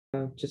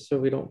just so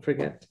we don't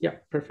forget. Yeah,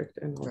 perfect.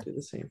 And I'll do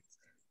the same.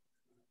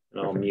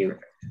 And I'll mute.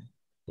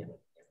 Yeah.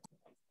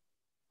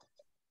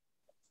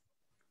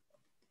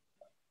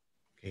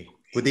 Okay.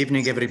 Good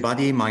evening,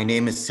 everybody. My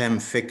name is Sam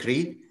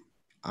Fikri.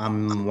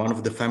 I'm one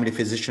of the family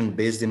physicians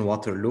based in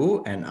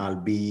Waterloo, and I'll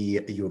be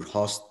your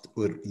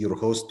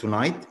host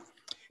tonight.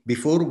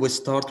 Before we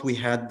start, we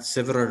had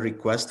several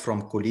requests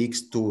from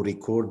colleagues to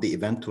record the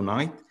event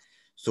tonight.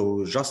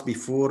 So just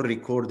before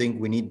recording,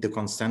 we need the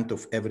consent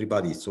of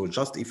everybody. So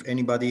just if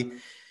anybody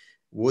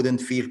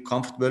wouldn't feel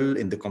comfortable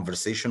in the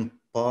conversation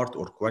part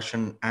or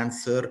question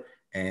answer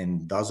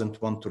and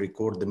doesn't want to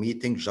record the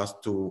meeting,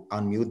 just to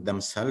unmute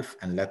themselves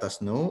and let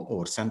us know,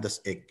 or send us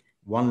a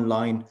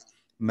one-line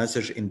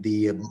message in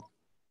the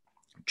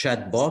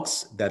chat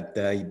box that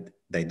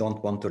they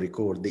don't want to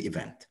record the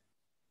event.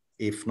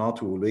 If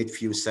not, we will wait a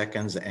few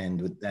seconds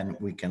and then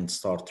we can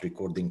start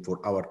recording for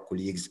our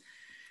colleagues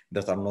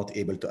that are not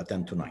able to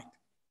attend tonight.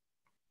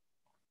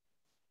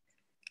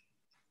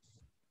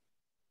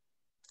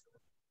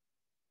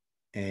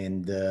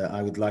 And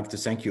I would like to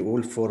thank you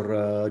all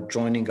for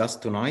joining us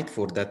tonight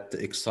for that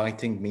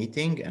exciting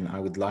meeting. And I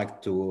would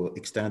like to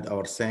extend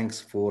our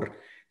thanks for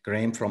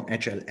Graham from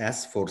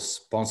HLS for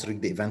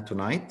sponsoring the event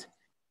tonight.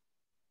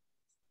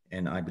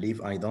 And I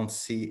believe I don't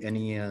see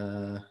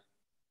anybody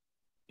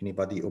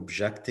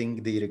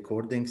objecting the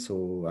recording.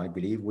 So I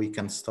believe we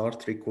can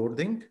start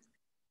recording.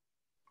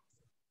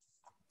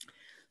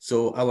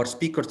 So our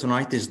speaker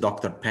tonight is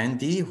Dr.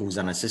 Pandey, who's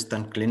an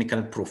assistant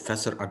clinical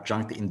professor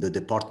adjunct in the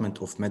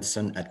Department of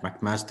Medicine at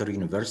McMaster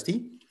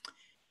University.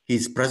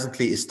 He's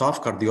presently a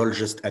staff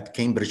cardiologist at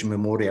Cambridge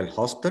Memorial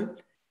Hospital.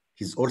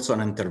 He's also an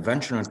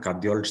interventional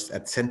cardiologist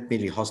at St.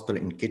 Mary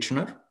Hospital in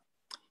Kitchener.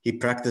 He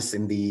practiced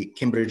in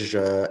Cambridge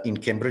at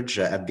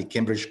the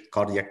Cambridge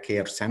Cardiac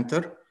Care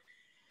Center.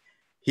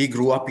 He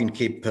grew up in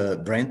Cape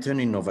Breton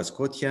in Nova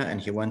Scotia,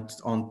 and he went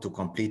on to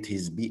complete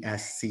his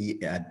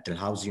BSc at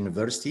Dalhousie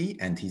University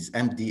and his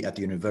MD at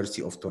the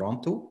University of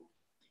Toronto.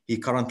 He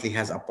currently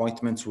has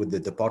appointments with the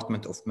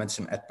Department of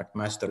Medicine at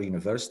McMaster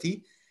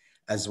University,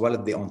 as well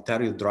as the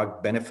Ontario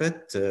Drug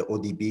Benefit,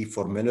 ODB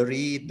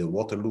Formulary, the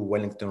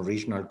Waterloo-Wellington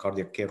Regional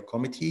Cardiac Care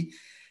Committee,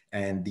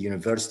 and the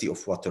University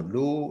of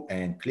Waterloo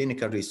and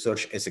Clinical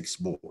Research Ethics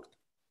Board.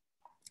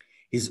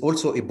 He's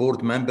also a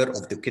board member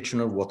of the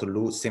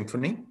Kitchener-Waterloo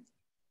Symphony.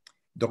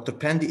 Dr.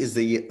 Pandey is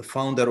the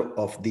founder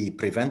of the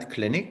Prevent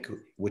Clinic,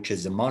 which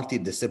is a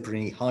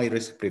multidisciplinary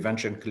high-risk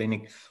prevention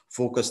clinic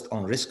focused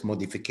on risk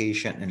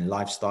modification and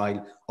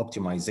lifestyle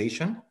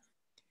optimization,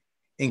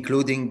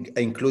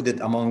 included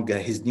among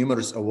his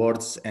numerous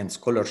awards and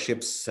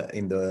scholarships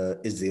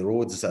is the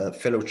Rhodes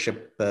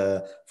Fellowship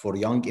for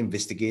Young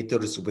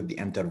Investigators with the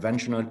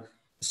International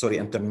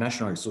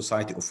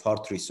Society of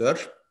Heart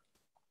Research.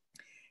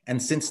 And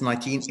since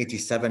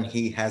 1987,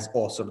 he has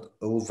authored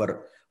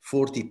over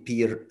 40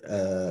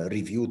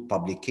 peer-reviewed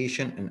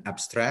publications and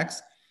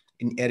abstracts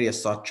in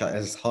areas such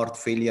as heart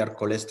failure,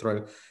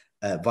 cholesterol,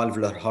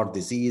 valvular heart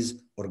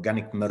disease,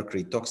 organic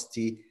mercury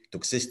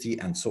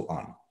toxicity, and so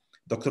on.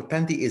 Dr.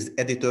 Pandey is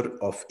editor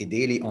of a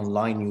daily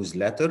online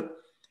newsletter,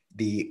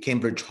 the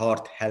Cambridge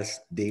Heart Health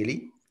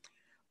Daily.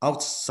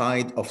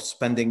 Outside of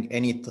spending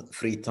any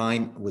free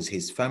time with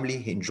his family,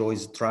 he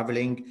enjoys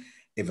traveling,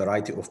 a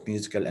variety of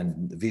musical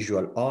and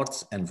visual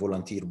arts, and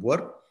volunteer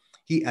work.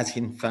 He, as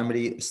his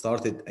family,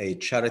 started a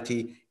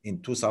charity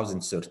in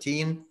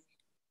 2013,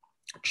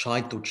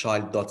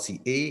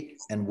 child2child.ca,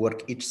 and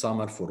work each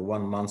summer for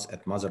 1 month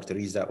at Mother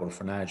Teresa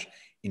Orphanage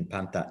in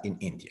Panta in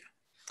India.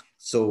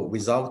 So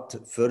without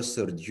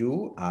further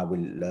ado, I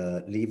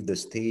will leave the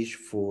stage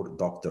for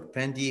Dr.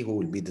 Pandey, who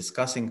will be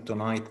discussing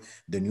tonight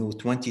the new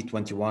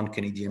 2021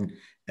 Canadian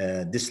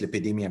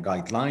dyslipidemia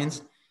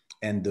guidelines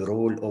and the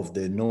role of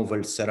the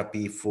novel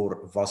therapy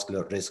for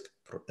vascular risk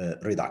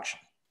reduction.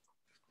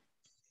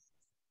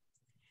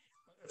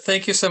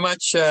 Thank you so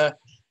much,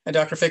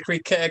 Dr.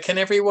 Fikri. Can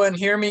everyone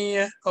hear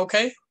me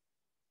okay?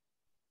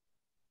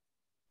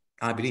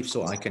 I believe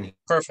so. I can.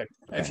 Perfect.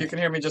 If you can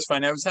hear me just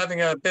fine. I was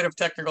having a bit of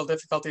technical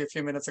difficulty a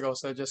few minutes ago,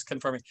 so just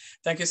confirming.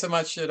 Thank you so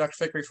much, Dr.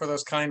 Fikri, for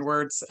those kind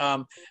words.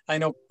 I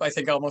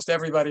think almost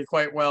everybody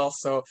quite well,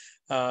 so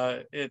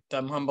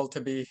I'm humbled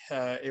to be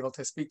able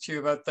to speak to you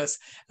about this.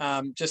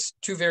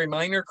 Just two very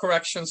minor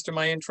corrections to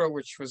my intro,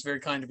 which was very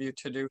kind of you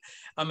to do.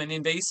 I'm an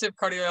invasive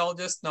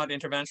cardiologist, not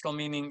interventional,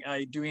 meaning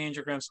I do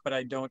angiograms, but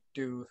I don't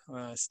do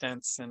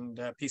stents and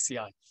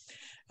PCI.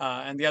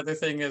 And the other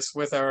thing is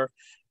with our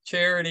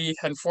charity,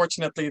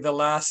 unfortunately, the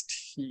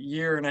last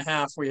year and a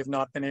half, we have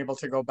not been able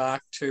to go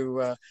back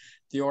to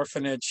the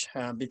orphanage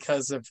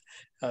because of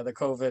the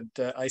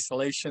COVID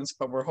isolations,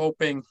 but we're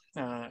hoping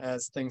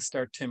as things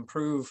start to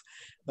improve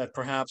that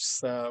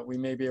perhaps we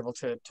may be able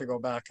to go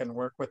back and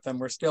work with them.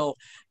 We're still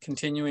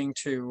continuing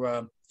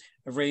to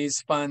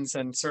raise funds,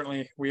 and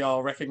certainly we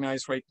all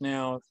recognize right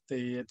now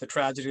the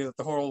tragedy that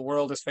the whole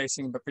world is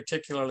facing, but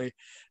particularly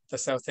the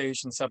South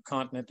Asian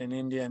subcontinent in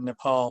India and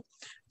Nepal,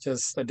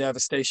 just the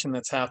devastation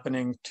that's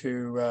happening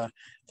to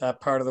that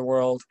part of the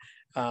world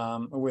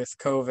with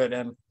COVID.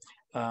 And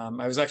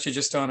I was actually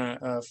just on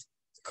a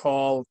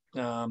call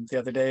the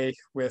other day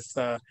with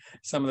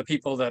some of the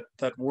people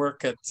that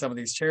work at some of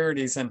these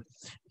charities, and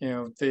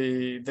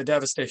the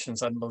devastation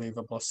is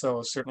unbelievable.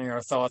 So certainly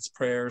our thoughts,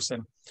 prayers,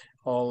 and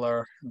all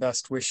our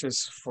best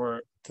wishes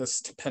for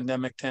this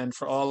pandemic to end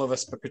for all of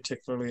us, but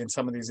particularly in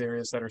some of these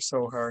areas that are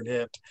so hard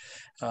hit,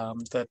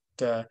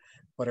 that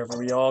whatever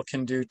we all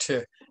can do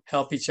to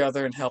help each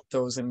other and help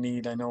those in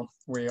need. I know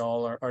we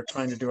all are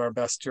trying to do our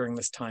best during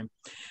this time.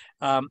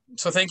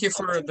 So thank you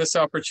for this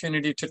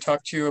opportunity to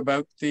talk to you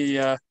about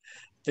the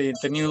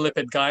new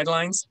lipid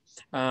guidelines.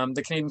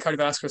 The Canadian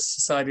Cardiovascular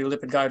Society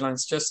lipid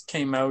guidelines just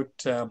came out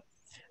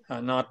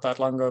not that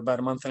long ago, about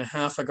a month and a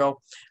half ago.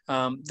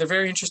 They're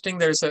very interesting.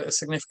 There's a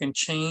significant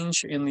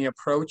change in the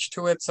approach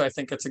to it. So I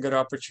think it's a good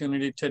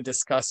opportunity to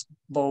discuss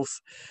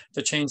both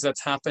the change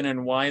that's happened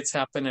and why it's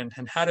happened,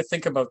 and how to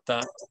think about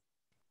that.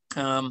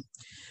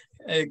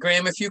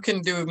 Graham, if you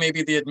can do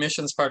maybe the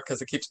admissions part,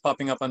 because it keeps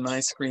popping up on my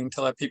screen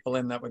to let people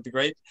in, that would be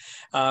great.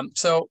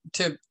 So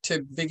to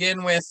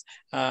begin with,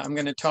 I'm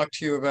going to talk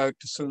to you about,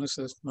 as soon as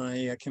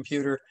my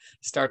computer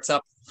starts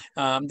up,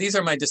 these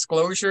are my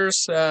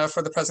disclosures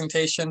for the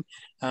presentation.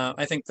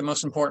 I think the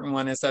most important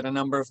one is that a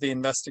number of the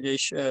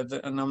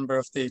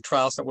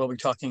trials that we'll be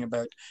talking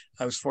about,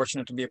 I was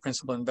fortunate to be a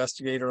principal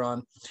investigator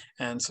on,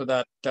 and so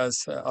that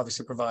does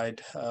obviously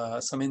provide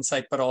some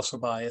insight, but also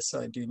bias.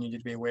 I do need you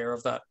to be aware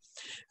of that.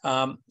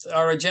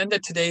 Our agenda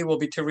today will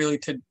be to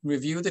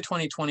review the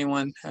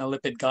 2021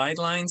 lipid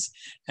guidelines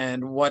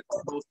and what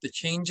both the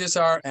changes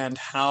are and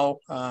how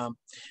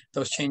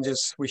those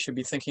changes we should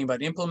be thinking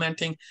about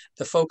implementing.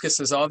 The focus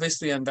is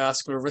obviously on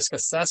vascular risk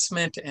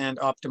assessment and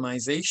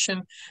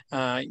optimization,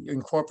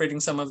 incorporating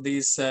some of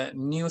these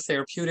new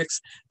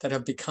therapeutics that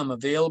have become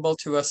available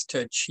to us to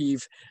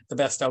achieve the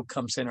best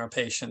outcomes in our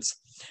patients.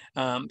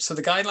 So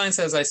the guidelines,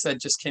 as I said,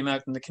 just came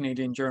out in the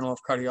Canadian Journal of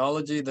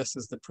Cardiology. This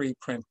is the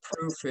preprint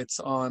proof. It's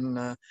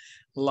on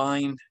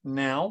line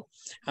now.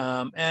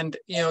 And,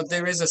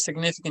 there is a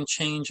significant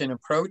change in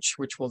approach,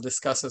 which we'll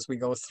discuss as we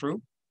go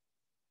through.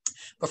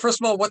 But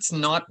first of all, what's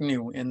not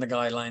new in the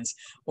guidelines?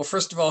 Well,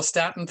 first of all,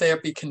 statin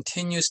therapy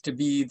continues to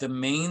be the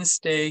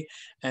mainstay,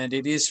 and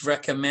it is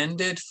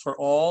recommended for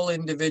all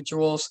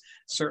individuals,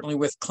 certainly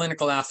with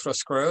clinical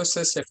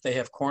atherosclerosis, if they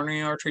have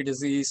coronary artery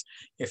disease,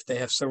 if they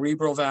have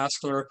cerebral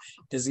vascular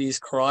disease,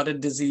 carotid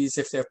disease,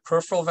 if they have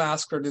peripheral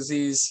vascular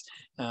disease,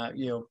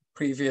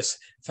 previous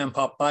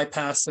FEMPOP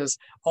bypasses,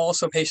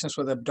 also patients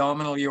with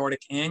abdominal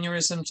aortic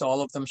aneurysms,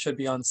 all of them should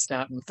be on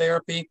statin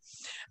therapy.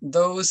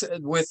 Those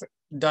with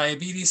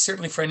diabetes,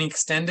 certainly for any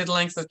extended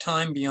length of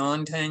time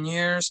beyond 10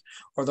 years,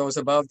 or those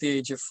above the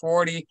age of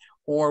 40,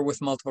 or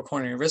with multiple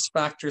coronary risk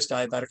factors,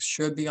 diabetics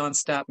should be on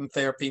statin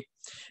therapy.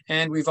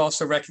 And we've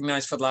also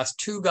recognized for the last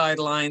two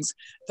guidelines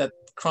that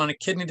chronic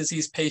kidney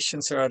disease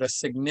patients are at a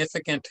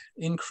significant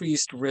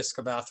increased risk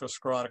of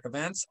atherosclerotic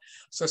events.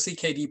 So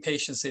CKD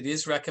patients, it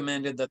is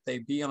recommended that they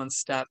be on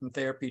statin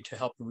therapy to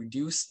help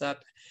reduce that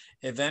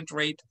event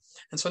rate.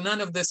 And so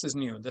none of this is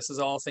new. This is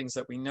all things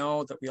that we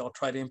know, that we all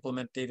try to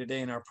implement day to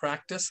day in our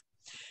practice.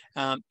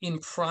 In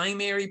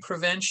primary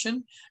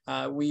prevention,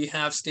 we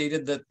have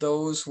stated that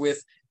those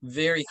with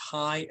very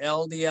high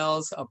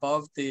LDLs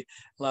above the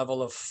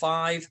level of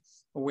 5,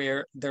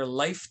 where their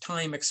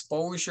lifetime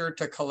exposure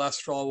to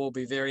cholesterol will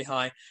be very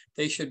high,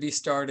 they should be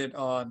started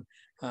on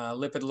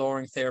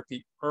lipid-lowering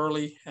therapy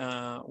early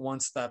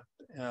once that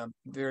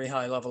very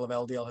high level of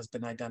LDL has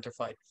been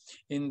identified.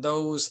 In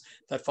those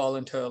that fall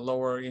into a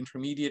lower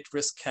intermediate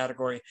risk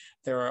category,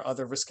 there are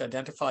other risk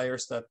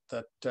identifiers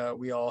that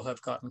we all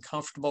have gotten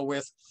comfortable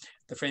with.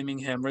 The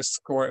Framingham risk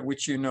score,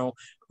 which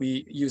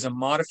we use a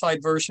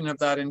modified version of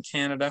that in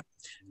Canada,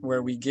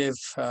 where we give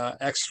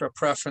extra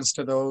preference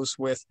to those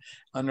with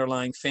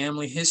underlying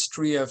family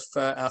history of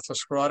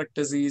atherosclerotic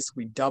disease.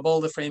 We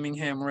double the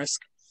Framingham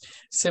risk.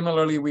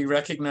 Similarly, we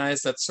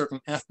recognize that certain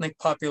ethnic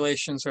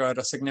populations are at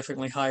a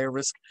significantly higher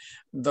risk.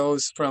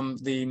 Those from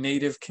the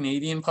native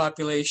Canadian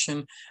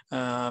population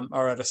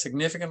are at a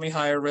significantly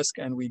higher risk,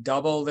 and we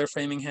double their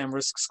Framingham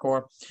risk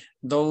score.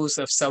 Those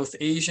of South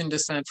Asian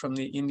descent from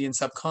the Indian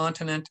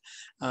subcontinent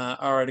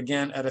are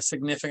again at a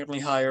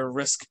significantly higher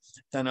risk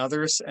than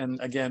others. And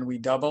again, we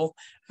double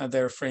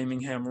their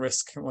Framingham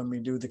risk when we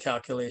do the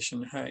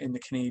calculation in the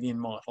Canadian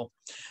model.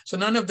 So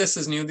none of this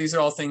is new. These are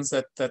all things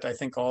that I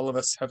think all of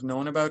us have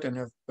known about and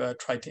have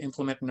tried to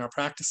implement in our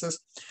practices.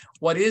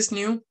 What is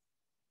new?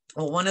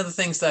 Well, one of the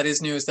things that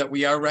is new is that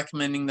we are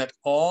recommending that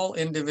all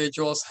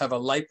individuals have a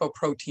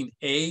lipoprotein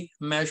A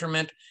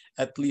measurement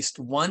at least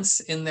once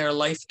in their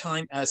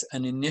lifetime as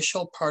an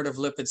initial part of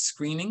lipid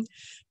screening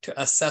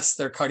to assess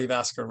their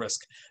cardiovascular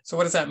risk. So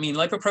what does that mean?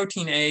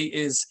 Lipoprotein A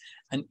is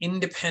an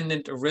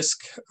independent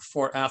risk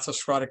for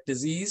atherosclerotic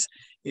disease.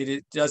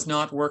 It does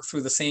not work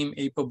through the same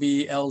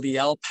ApoB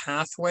LDL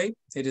pathway.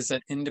 It is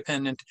an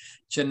independent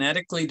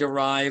genetically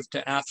derived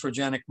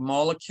atherogenic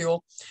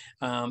molecule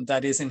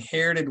that is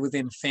inherited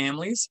within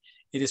families.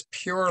 It is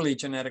purely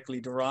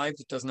genetically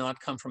derived. It does not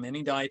come from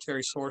any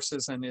dietary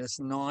sources and is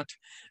not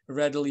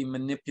readily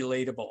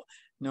manipulatable.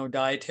 No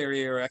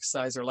dietary or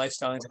exercise or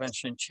lifestyle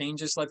intervention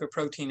changes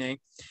lipoprotein A.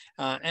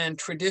 And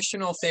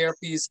traditional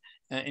therapies,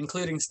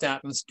 including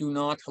statins, do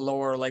not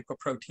lower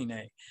lipoprotein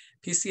A.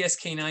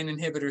 PCSK9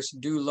 inhibitors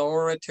do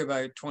lower it to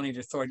about 20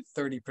 to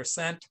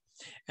 30%.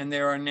 And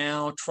there are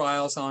now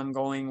trials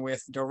ongoing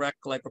with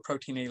direct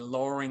lipoprotein A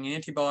lowering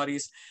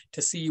antibodies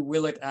to see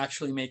will it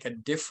actually make a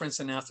difference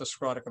in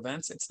atherosclerotic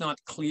events. It's not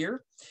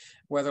clear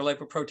whether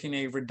lipoprotein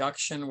A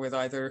reduction with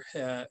either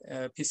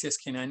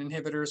PCSK9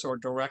 inhibitors or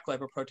direct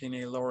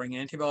lipoprotein A lowering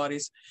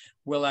antibodies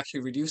will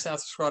actually reduce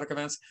atherosclerotic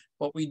events.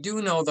 What we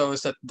do know, though,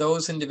 is that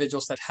those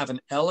individuals that have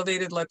an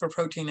elevated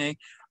lipoprotein A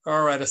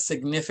are at a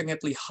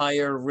significantly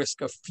higher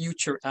risk of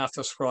future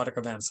atherosclerotic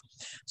events.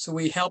 So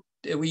we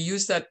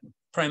use that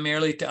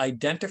primarily to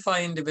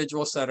identify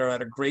individuals that are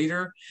at a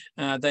greater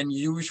than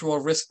usual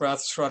risk for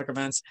atherosclerotic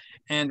events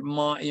and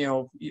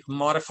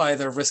modify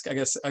their risk, I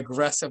guess,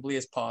 aggressively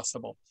as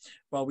possible.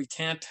 While we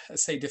can't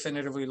say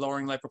definitively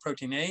lowering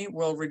lipoprotein A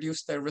will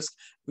reduce their risk,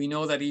 we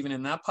know that even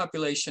in that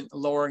population,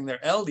 lowering their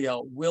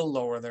LDL will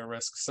lower their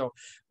risk. So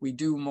we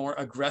do more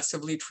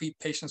aggressively treat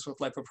patients with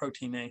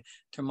lipoprotein A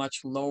to much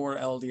lower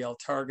LDL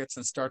targets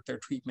and start their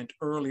treatment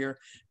earlier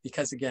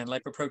because, again,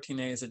 lipoprotein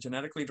A is a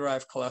genetically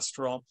derived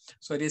cholesterol.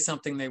 So it is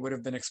something they would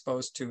have been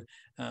exposed to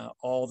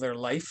all their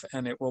life,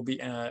 and it will be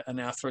an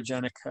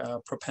atherogenic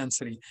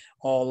propensity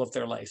all of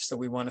their life. So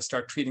we want to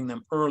start treating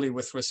them early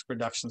with risk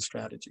reduction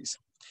strategies.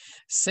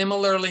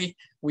 Similarly,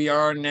 we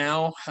are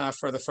now,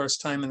 for the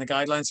first time in the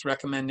guidelines,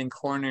 recommending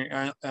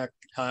coronary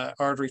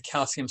artery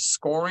calcium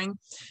scoring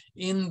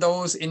in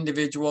those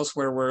individuals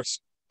where we're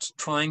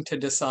trying to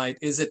decide,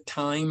 is it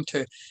time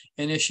to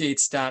initiate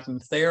statin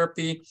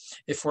therapy?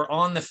 If we're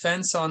on the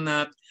fence on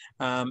that,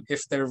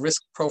 if their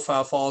risk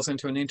profile falls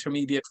into an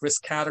intermediate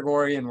risk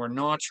category and we're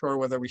not sure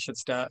whether we should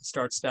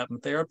start statin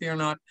therapy or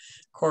not,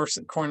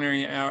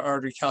 coronary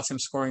artery calcium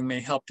scoring may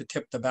help to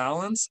tip the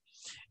balance.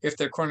 If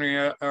their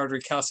coronary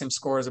artery calcium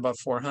score is above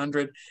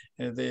 400,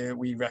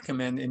 we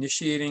recommend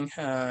initiating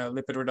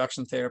lipid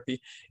reduction therapy.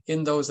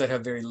 In those that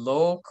have very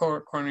low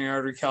coronary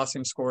artery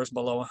calcium scores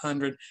below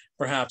 100,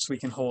 perhaps we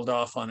can hold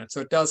off on it. So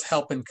it does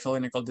help in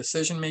clinical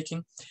decision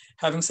making.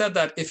 Having said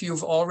that, if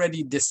you've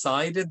already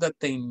decided that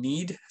they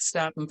need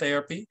statin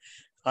therapy,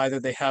 either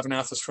they have an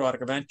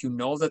atherosclerotic event, you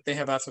know that they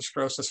have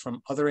atherosclerosis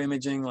from other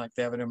imaging, like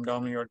they have an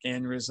abdominal aortic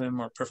aneurysm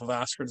or peripheral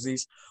vascular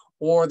disease,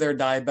 or they're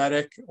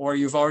diabetic, or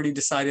you've already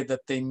decided that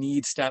they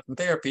need statin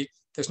therapy,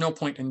 there's no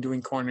point in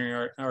doing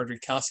coronary artery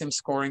calcium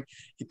scoring.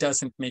 It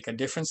doesn't make a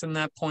difference in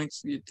that point.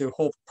 The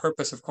whole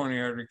purpose of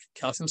coronary artery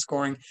calcium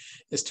scoring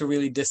is to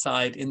really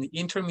decide in the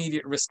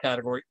intermediate risk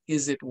category,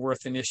 is it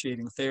worth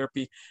initiating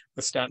therapy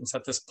with statins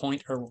at this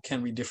point, or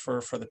can we defer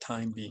for the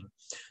time being?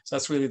 So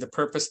that's really the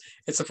purpose.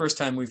 It's the first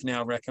time we've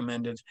now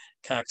recommended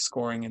CAC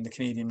scoring in the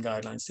Canadian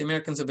guidelines. The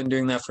Americans have been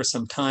doing that for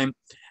some time.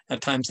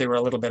 At times they were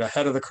a little bit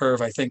ahead of the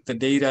curve. I think the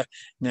data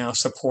now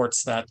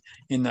supports that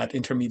in that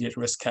intermediate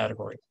risk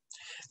category.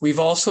 We've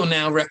also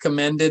now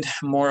recommended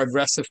more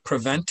aggressive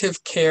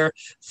preventive care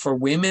for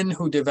women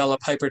who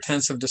develop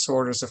hypertensive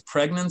disorders of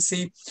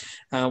pregnancy.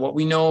 What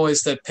we know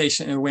is that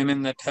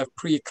women that have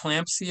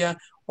preeclampsia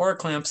or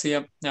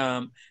eclampsia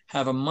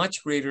have a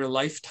much greater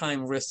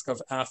lifetime risk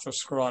of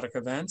atherosclerotic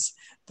events.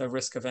 The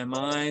risk of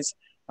MIs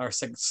are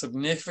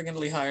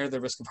significantly higher.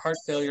 The risk of heart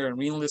failure and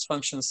renal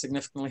dysfunction is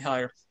significantly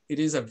higher. It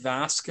is a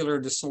vascular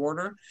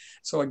disorder.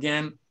 So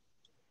again,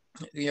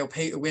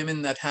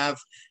 women that have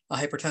a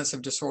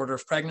hypertensive disorder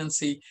of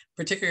pregnancy,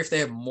 particularly if they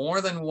have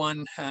more than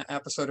one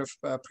episode of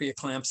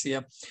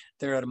preeclampsia,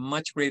 they're at a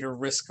much greater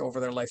risk over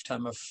their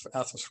lifetime of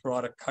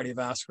atherosclerotic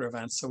cardiovascular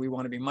events. So we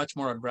want to be much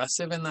more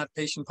aggressive in that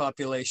patient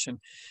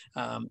population,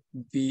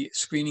 be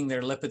screening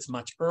their lipids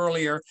much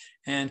earlier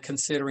and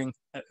considering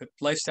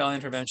lifestyle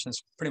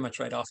interventions pretty much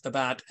right off the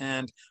bat,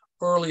 and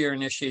earlier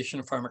initiation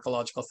of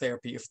pharmacological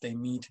therapy if they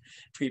meet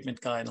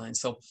treatment guidelines.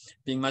 So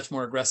being much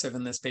more aggressive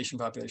in this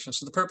patient population.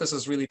 So the purpose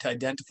is really to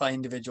identify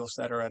individuals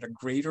that are at a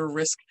greater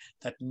risk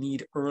that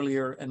need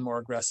earlier and more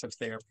aggressive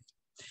therapy.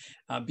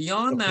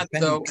 Beyond Dr. that,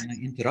 Penny, though, can I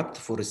interrupt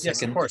for a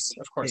second? Yes,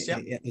 of course, yeah.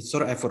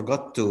 Sorry, I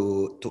forgot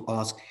to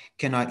ask.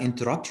 Can I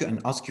interrupt you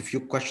and ask you a few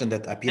questions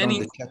that appear on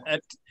the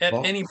chat? At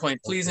any point,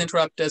 please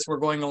interrupt as we're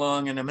going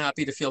along, and I'm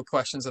happy to field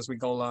questions as we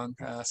go along,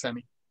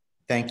 Sami.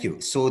 Thank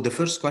you. So the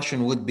first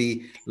question would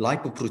be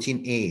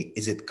lipoprotein A,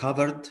 is it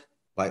covered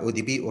by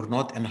ODB or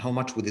not? And how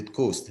much would it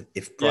cost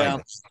if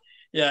private?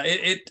 Yeah,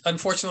 it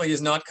unfortunately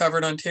is not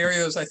covered.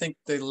 Ontario is, I think,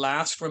 the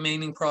last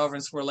remaining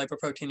province where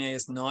lipoprotein A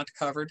is not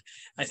covered.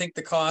 I think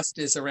the cost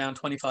is around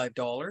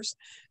 $25,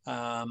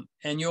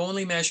 and you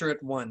only measure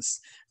it once.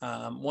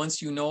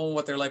 Once you know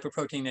what their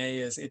lipoprotein A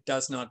is, it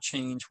does not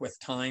change with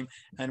time,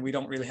 and we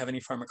don't really have any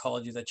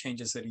pharmacology that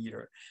changes it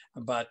either.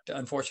 But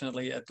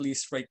unfortunately, at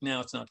least right now,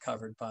 it's not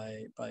covered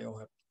by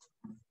OHIP.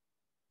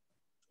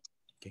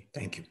 Okay,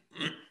 thank you.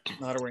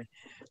 Not a worry.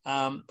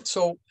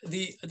 So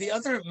the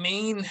other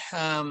main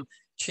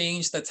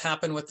change that's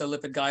happened with the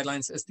lipid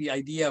guidelines is the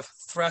idea of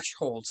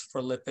thresholds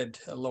for lipid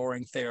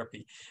lowering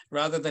therapy.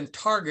 Rather than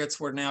targets,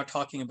 we're now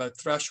talking about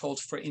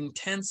thresholds for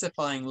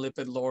intensifying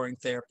lipid lowering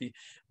therapy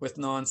with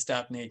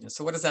non-statin agents.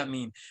 So what does that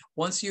mean?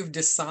 Once you've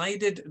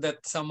decided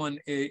that someone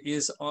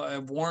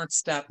warrants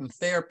statin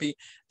therapy,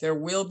 there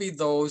will be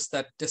those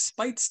that,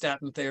 despite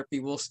statin therapy,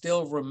 will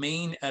still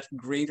remain at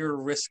greater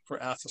risk for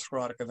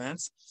atherosclerotic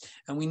events.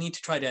 And we need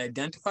to try to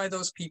identify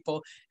those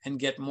people and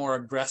get more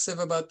aggressive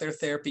about their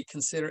therapy.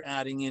 Consider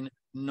adding in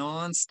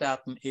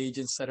non-statin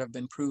agents that have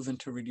been proven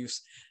to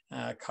reduce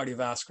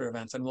cardiovascular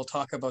events. And we'll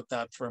talk about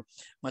that for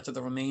much of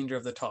the remainder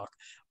of the talk.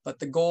 But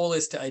the goal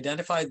is to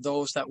identify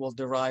those that will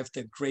derive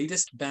the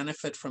greatest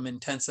benefit from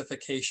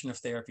intensification of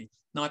therapy.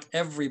 Not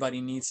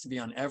everybody needs to be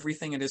on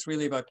everything. It is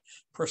really about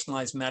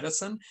personalized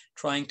medicine,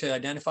 trying to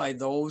identify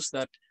those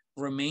that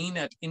remain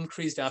at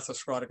increased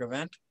atherosclerotic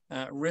event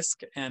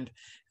risk and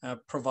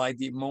provide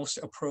the most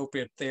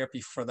appropriate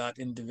therapy for that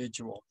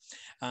individual.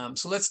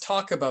 So let's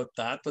talk about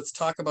that. Let's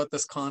talk about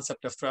this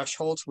concept of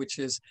thresholds, which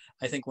is,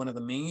 I think, one of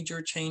the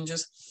major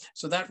changes.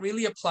 So that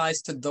really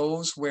applies to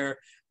those where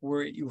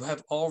you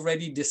have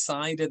already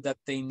decided that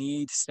they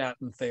need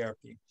statin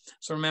therapy.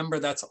 So remember,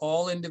 that's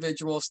all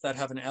individuals that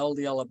have an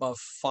LDL above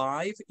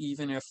 5,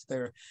 even if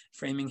their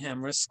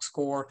Framingham risk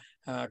score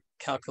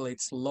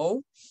calculates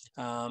low.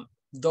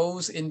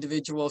 Those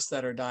individuals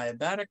that are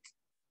diabetic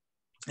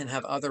and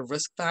have other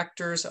risk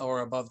factors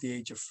or above the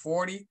age of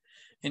 40,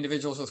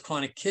 individuals with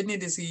chronic kidney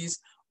disease,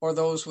 or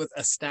those with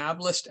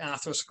established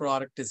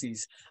atherosclerotic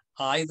disease,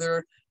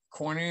 either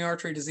coronary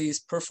artery disease,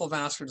 peripheral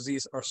vascular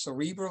disease, or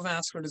cerebral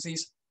vascular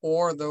disease,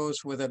 or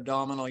those with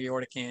abdominal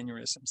aortic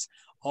aneurysms.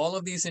 All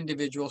of these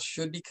individuals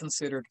should be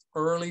considered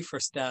early for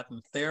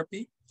statin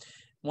therapy.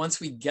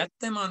 Once we get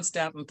them on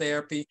statin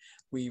therapy,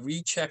 we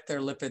recheck their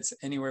lipids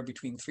anywhere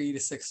between 3 to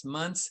 6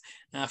 months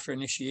after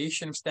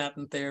initiation of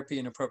statin therapy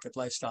and appropriate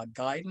lifestyle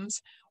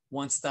guidance.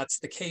 Once that's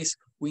the case,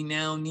 we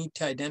now need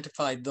to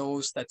identify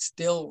those that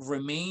still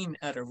remain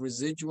at a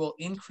residual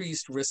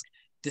increased risk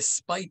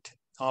despite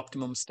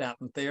optimum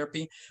statin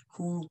therapy,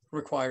 who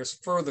requires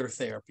further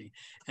therapy.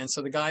 And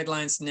so the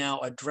guidelines now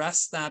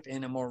address that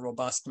in a more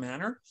robust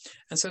manner.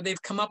 And so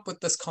they've come up with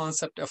this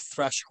concept of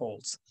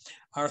thresholds.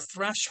 Our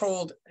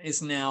threshold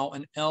is now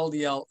an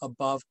LDL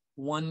above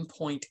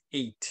 1.8.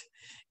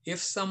 If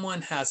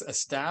someone has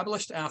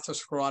established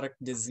atherosclerotic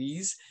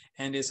disease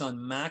and is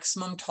on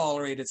maximum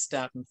tolerated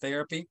statin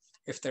therapy,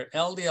 if their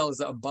LDL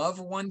is above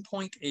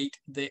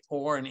 1.8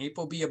 or an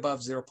ApoB above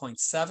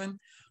 0.7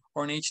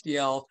 or an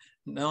HDL,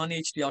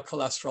 non-HDL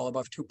cholesterol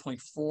above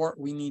 2.4,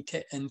 we need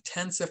to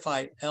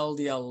intensify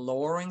LDL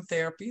lowering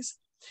therapies.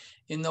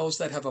 In those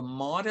that have a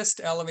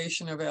modest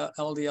elevation of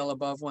LDL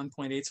above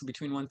 1.8, so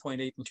between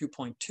 1.8 and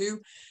 2.2,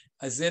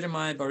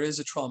 ezetimibe or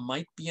isotrol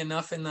might be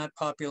enough in that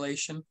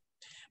population.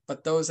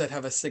 But those that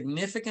have a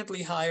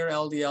significantly higher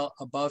LDL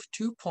above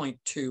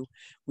 2.2,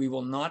 we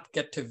will not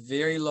get to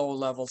very low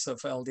levels of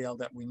LDL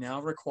that we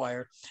now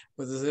require.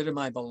 With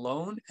ezetimibe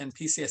alone, and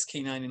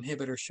PCSK9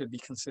 inhibitors should be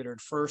considered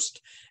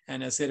first,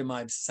 and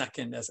ezetimibe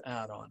second as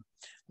add-on.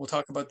 We'll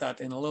talk about that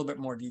in a little bit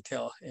more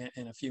detail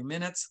in a few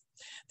minutes.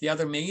 The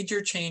other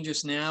major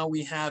changes now,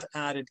 we have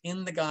added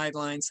in the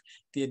guidelines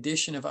the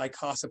addition of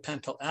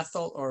icosapentol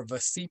ethyl, or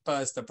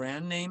Vascepa is the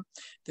brand name.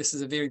 This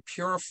is a very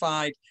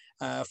purified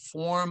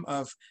form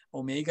of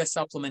omega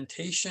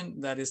supplementation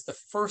that is the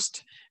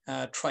first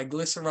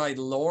triglyceride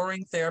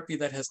lowering therapy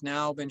that has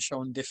now been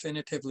shown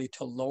definitively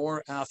to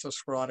lower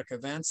atherosclerotic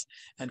events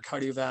and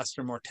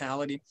cardiovascular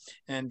mortality.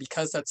 And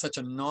because that's such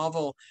a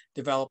novel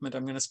development,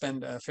 I'm going to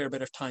spend a fair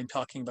bit of time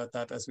talking about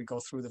that as we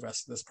go through the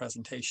rest of this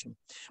presentation.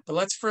 But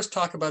let's first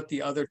talk about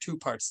the other two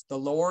parts, the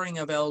lowering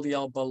of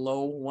LDL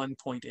below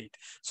 1.8.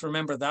 So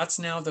remember, that's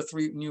now the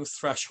new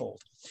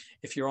threshold.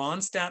 If you're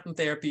on statin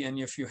therapy and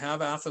if you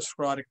have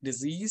atherosclerotic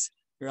disease,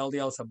 your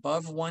LDL is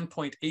above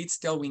 1.8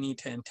 still, we need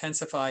to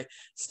intensify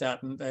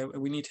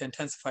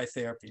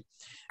therapy.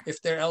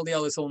 If their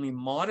LDL is only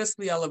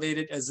modestly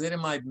elevated,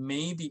 ezetimibe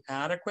may be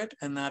adequate,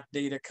 and that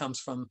data comes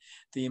from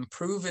the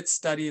Improve It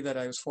study that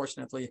I was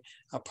fortunately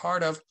a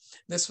part of.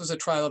 This was a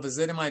trial of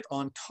ezetimibe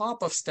on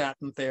top of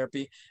statin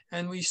therapy,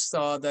 and we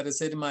saw that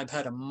ezetimibe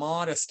had a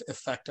modest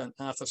effect on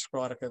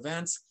atherosclerotic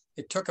events.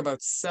 It took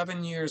about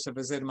 7 years of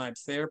ezetimibe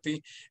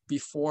therapy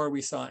before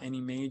we saw any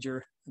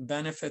major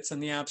benefits,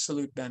 and the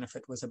absolute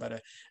benefit was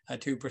about a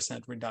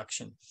 2%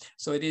 reduction.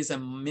 So it is a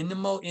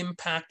minimal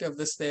impact of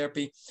this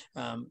therapy,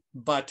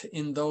 but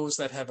in those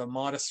that have a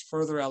modest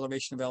further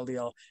elevation of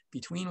LDL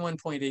between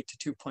 1.8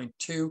 to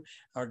 2.2,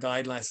 our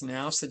guidelines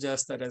now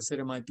suggest that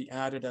ezetimibe be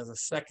added as a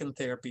second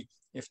therapy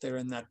if they're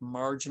in that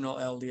marginal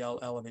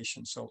LDL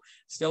elevation. So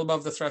still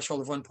above the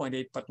threshold of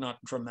 1.8, but not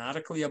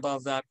dramatically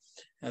above that,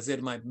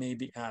 ezetimibe may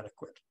be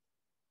adequate.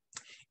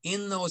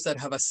 In those that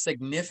have a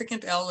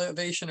significant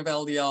elevation of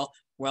LDL,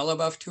 well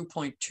above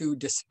 2.2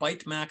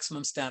 despite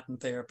maximum statin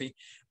therapy.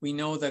 We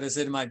know that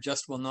ezetimibe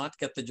just will not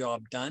get the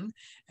job done.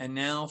 And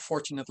now,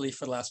 fortunately,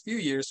 for the last few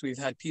years, we've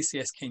had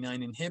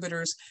PCSK9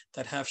 inhibitors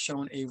that have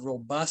shown a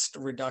robust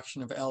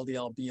reduction of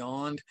LDL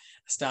beyond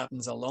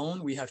statins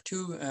alone. We have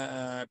two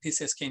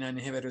PCSK9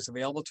 inhibitors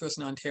available to us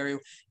in Ontario,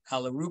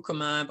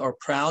 alirocumab or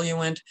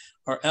Praluent,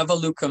 or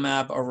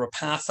evolocumab or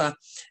Repatha,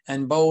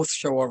 and both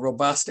show a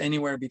robust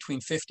anywhere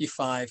between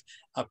 55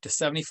 up to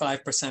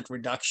 75%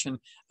 reduction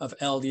of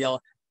LDL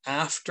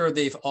after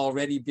they've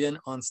already been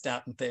on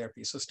statin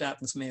therapy. So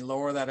statins may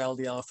lower that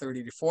LDL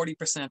 30 to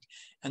 40%,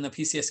 and the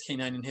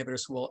PCSK9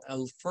 inhibitors will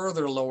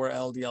further lower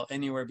LDL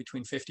anywhere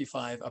between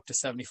 55 up to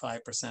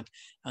 75%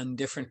 on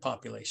different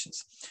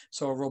populations.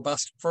 So a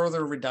robust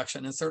further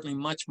reduction, and certainly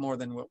much more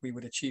than what we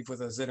would achieve with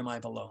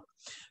ezetimibe alone.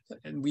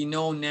 And we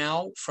know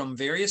now from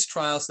various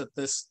trials that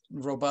this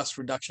robust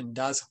reduction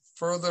does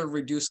further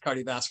reduce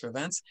cardiovascular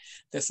events.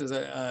 This is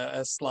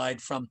a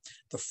slide from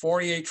the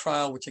 48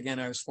 trial, which again,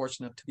 I was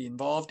fortunate to be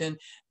involved in.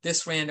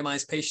 This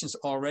randomized patients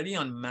already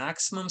on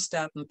maximum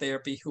statin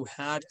therapy who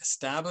had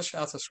established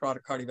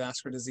atherosclerotic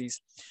cardiovascular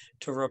disease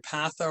to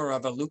Repatha or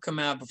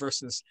evolocumab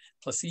versus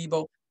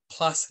placebo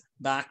plus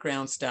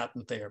background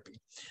statin therapy.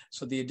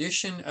 So the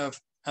addition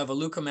of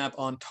evolocumab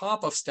on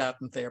top of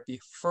statin therapy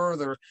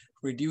further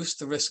reduced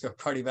the risk of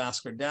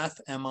cardiovascular death,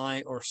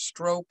 MI, or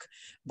stroke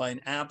by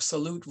an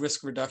absolute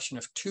risk reduction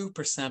of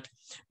 2%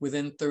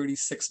 within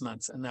 36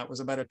 months. And that was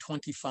about a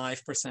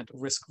 25%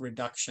 risk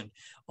reduction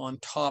on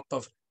top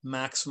of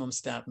maximum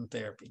statin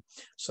therapy.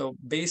 So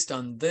based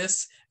on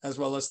this, as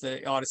well as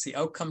the Odyssey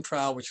outcome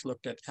trial, which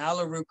looked at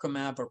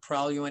alirocumab or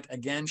Praluent,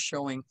 again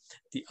showing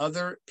the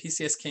other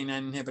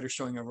PCSK9 inhibitor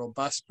showing a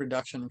robust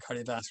reduction in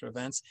cardiovascular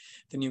events,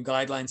 the new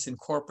guidelines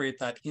incorporate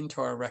that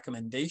into our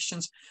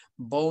recommendations,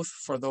 both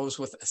for those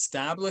with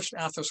established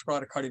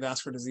atherosclerotic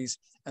cardiovascular disease,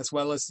 as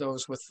well as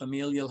those with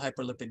familial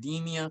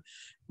hyperlipidemia.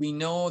 We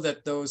know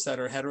that those that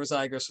are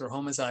heterozygous or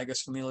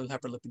homozygous familial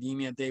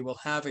hyperlipidemia, they will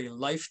have a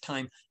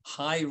lifetime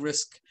high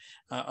risk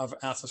of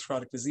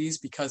atherosclerotic disease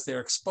because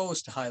they're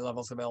exposed to high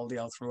levels of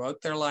LDL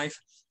throughout their life.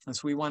 And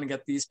so we want to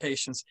get these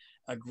patients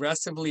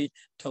aggressively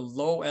to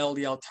low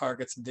LDL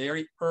targets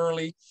very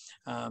early.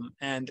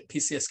 And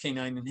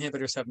PCSK9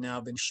 inhibitors have now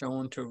been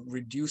shown to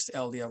reduce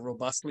LDL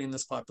robustly in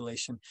this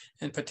population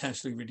and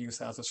potentially reduce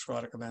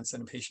atherosclerotic events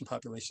in a patient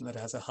population that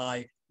has a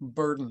high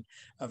burden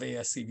of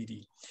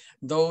ASCVD.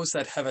 Those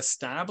that have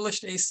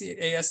established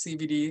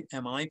ASCVD,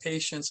 MI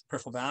patients,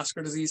 peripheral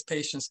vascular disease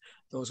patients,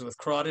 those with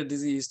carotid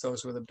disease,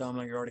 those with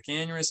abdominal aortic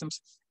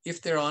aneurysms, if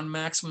they're on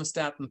maximum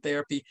statin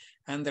therapy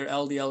and their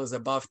LDL is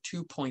above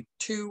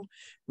 2.2,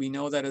 we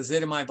know that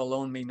ezetimibe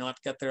alone may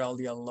not get their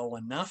LDL low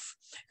enough.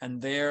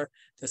 And there,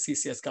 the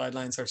CCS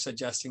guidelines are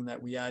suggesting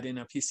that we add in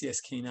a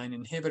PCSK9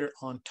 inhibitor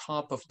on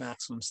top of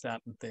maximum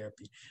statin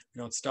therapy. We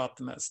don't stop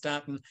them at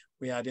statin,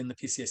 we add in the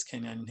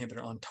PCSK9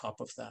 inhibitor on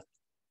top of that.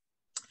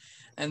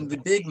 And the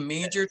big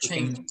major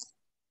change,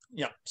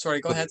 yeah, sorry,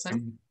 go ahead,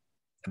 Sam.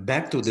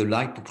 Back to the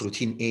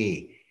lipoprotein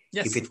A.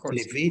 Yes, if it's of course.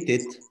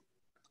 elevated,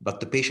 but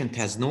the patient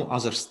has no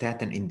other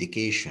statin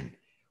indication,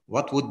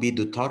 what would be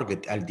the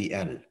target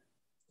LDL?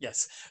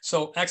 Yes,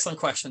 so excellent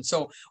question.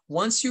 So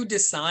once you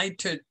decide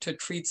to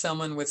treat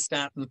someone with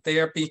statin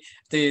therapy,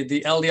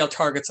 the LDL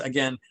targets,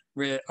 again,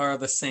 are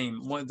the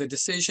same. The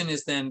decision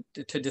is then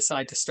to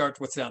decide to start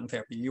with statin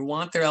therapy. You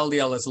want their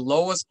LDL as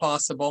low as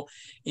possible.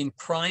 In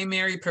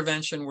primary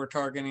prevention, we're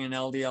targeting an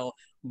LDL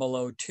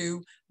below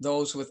 2.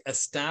 Those with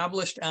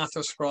established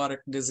atherosclerotic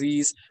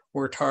disease,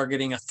 we're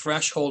targeting a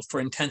threshold for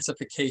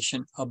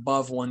intensification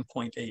above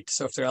 1.8.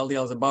 So if their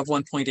LDL is above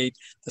 1.8,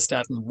 the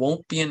statin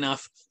won't be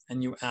enough,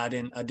 and you add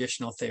in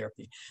additional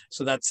therapy.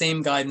 So that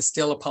same guidance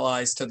still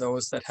applies to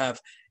those that have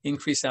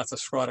increased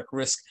atherosclerotic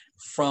risk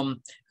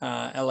from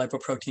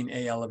lipoprotein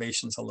A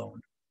elevations alone.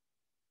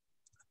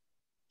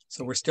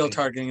 So we're still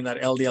targeting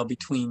that LDL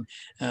between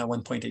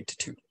 1.8 to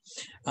 2.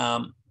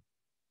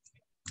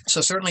 So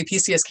certainly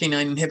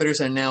PCSK9 inhibitors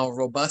are now a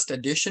robust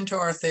addition to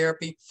our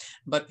therapy,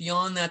 but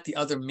beyond that, the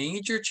other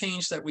major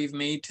change that we've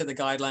made to the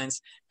guidelines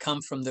come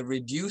from the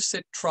Reduce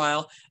It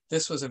trial.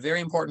 This was a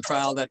very important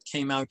trial that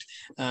came out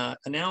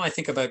now I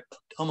think about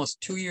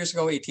almost 2 years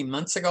ago, 18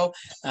 months ago.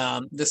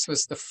 This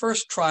was the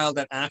first trial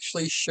that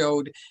actually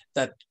showed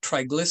that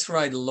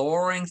triglyceride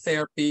lowering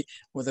therapy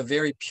with a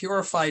very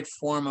purified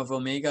form of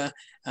omega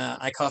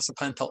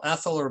icosapentalyl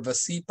ethyl, or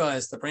Vascepa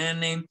is the brand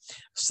name,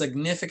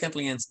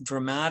 significantly and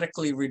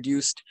dramatically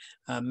reduced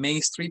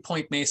MACE,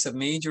 3-point MACE of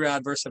major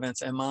adverse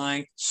events,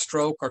 MI,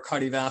 stroke, or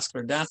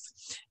cardiovascular death,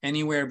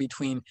 anywhere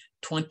between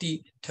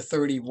 20 to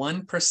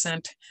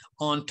 31%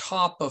 on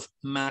top of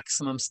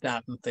maximum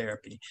statin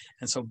therapy.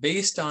 And so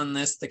based on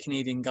this, the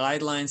Canadian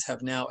guidelines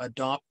have now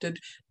adopted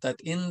that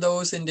in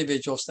those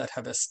individuals that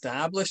have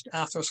established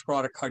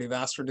atherosclerotic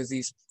cardiovascular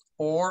disease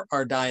or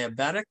are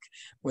diabetic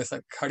with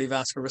a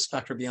cardiovascular risk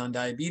factor beyond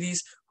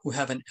diabetes, who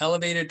have an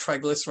elevated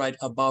triglyceride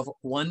above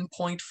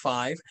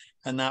 1.5,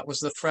 and that was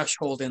the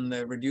threshold in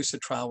the Reduce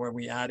It trial where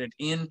we added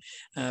in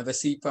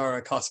Vascepa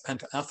or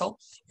icosapentalyl ethyl.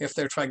 If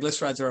their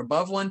triglycerides are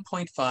above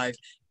 1.5,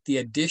 the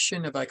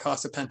addition of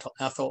icosapentalyl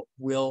ethyl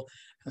will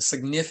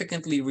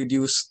significantly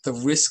reduce the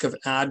risk of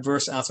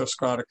adverse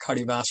atherosclerotic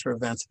cardiovascular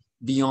events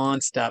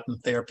beyond statin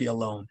therapy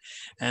alone.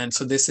 And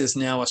so this is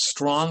now a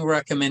strong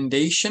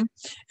recommendation,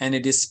 and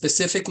it is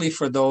specifically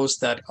for those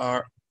that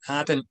are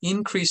at an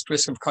increased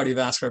risk of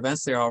cardiovascular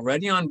events. They're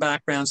already on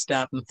background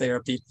statin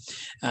therapy,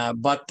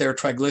 but their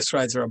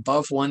triglycerides are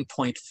above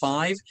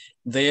 1.5.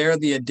 There,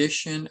 the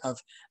addition of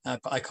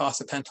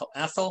icosapentalyl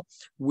ethyl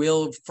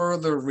will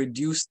further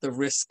reduce the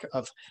risk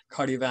of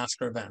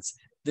cardiovascular events.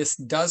 This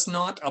does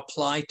not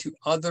apply to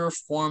other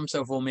forms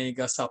of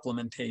omega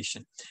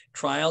supplementation.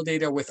 Trial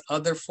data with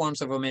other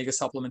forms of omega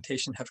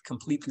supplementation have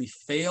completely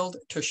failed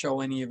to show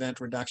any event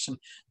reduction.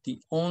 The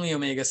only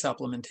omega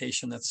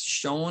supplementation that's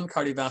shown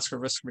cardiovascular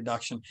risk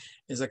reduction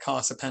is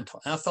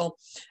icosapentalyl ethyl.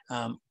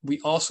 We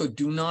also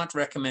do not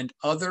recommend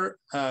other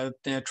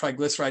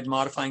triglyceride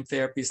modifying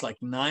therapies like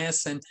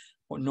niacin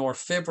nor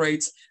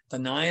fibrates. The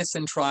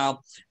niacin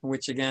trial,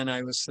 which again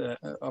I was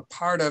a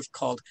part of,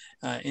 called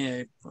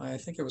I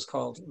think it was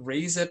called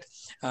Raise It,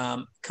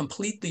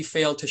 completely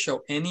failed to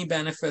show any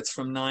benefits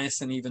from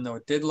niacin, even though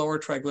it did lower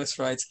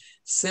triglycerides.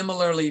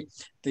 Similarly,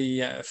 the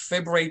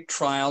fibrate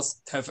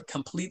trials have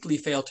completely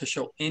failed to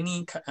show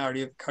any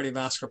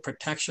cardiovascular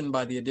protection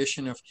by the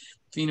addition of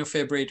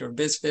fenofibrate or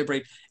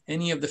bisfibrate.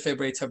 Any of the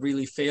fibrates have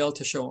really failed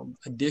to show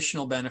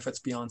additional benefits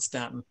beyond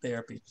statin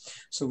therapy.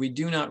 So we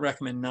do not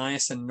recommend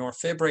niacin nor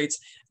fibrates,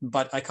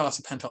 but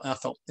icosapentalyl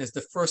ethyl is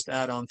the first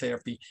add-on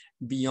therapy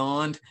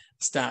beyond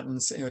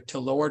statins to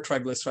lower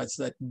triglycerides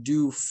that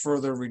do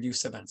further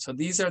reduce events. So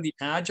these are the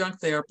adjunct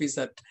therapies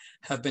that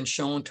have been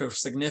shown to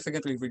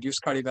significantly reduce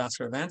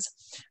cardiovascular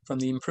events. From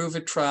the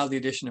IMPROVE-IT trial, the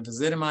addition of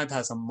ezetimibe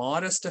has a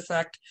modest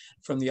effect.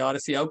 From the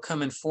Odyssey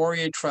Outcome and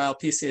Fourier trial,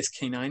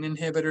 PCSK9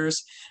 inhibitors,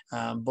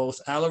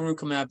 both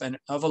alirocumab and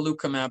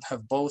evolocumab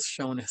have both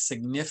shown a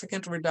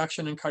significant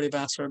reduction in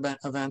cardiovascular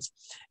events.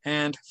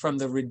 And from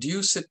the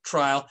REDUCE-IT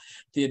trial,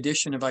 the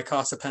addition of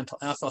icosapentalyl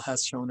ethyl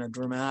has shown a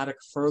dramatic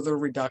further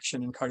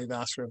reduction in cardiovascular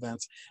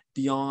events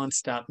beyond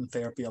statin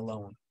therapy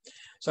alone.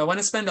 So I want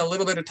to spend a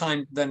little bit of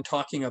time then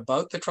talking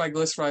about the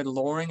triglyceride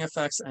lowering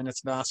effects and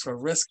its vascular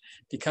risk,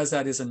 because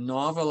that is a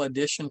novel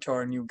addition to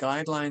our new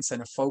guidelines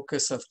and a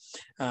focus of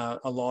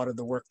a lot of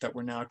the work that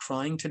we're now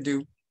trying to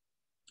do.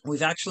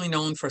 We've actually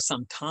known for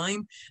some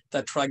time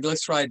that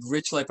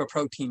triglyceride-rich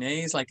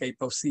lipoprotein(a)s like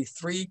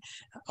ApoC3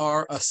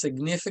 are a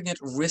significant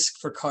risk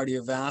for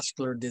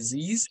cardiovascular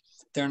disease.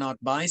 They're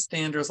not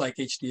bystanders like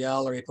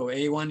HDL or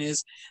ApoA1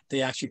 is.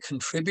 They actually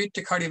contribute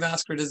to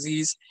cardiovascular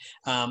disease.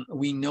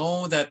 We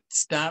know that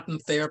statin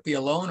therapy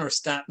alone or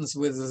statins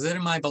with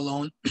ezetimibe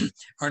alone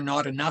are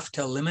not enough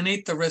to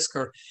eliminate the risk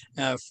or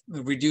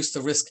reduce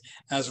the risk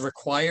as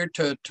required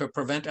to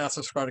prevent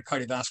atherosclerotic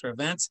cardiovascular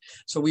events.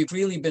 So we've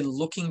really been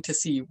looking to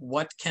see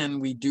what can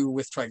we do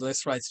with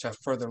triglycerides to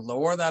further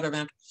lower that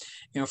event.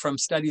 From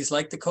studies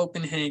like the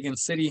Copenhagen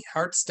City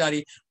Heart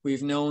Study,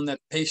 we've known that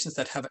patients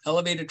that have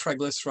elevated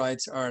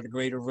triglycerides are at a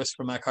greater risk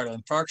for myocardial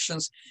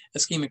infarctions,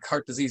 ischemic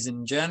heart disease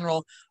in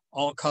general,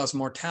 all-cause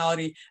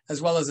mortality,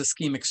 as well as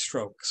ischemic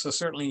stroke. So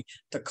certainly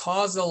the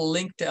causal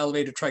link to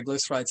elevated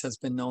triglycerides has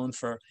been known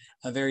for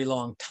a very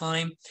long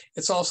time.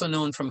 It's also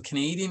known from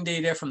Canadian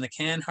data from the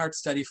CAN Heart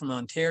Study from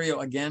Ontario,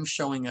 again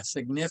showing a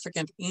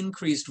significant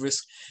increased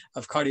risk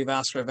of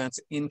cardiovascular events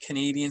in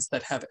Canadians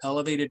that have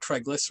elevated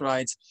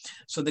triglycerides.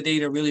 So the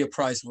data really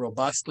applies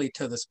robustly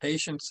to this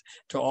patients,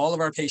 to all of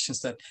our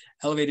patients, that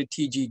elevated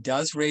TG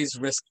does raise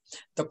risk.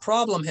 The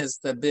problem has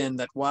been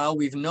that while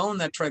we've known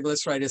that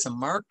triglyceride is a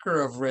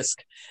marker of risk,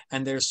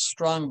 and there's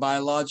strong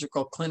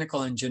biological,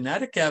 clinical, and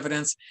genetic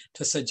evidence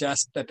to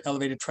suggest that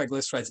elevated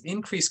triglycerides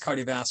increase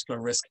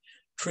cardiovascular risk,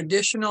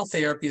 traditional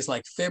therapies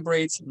like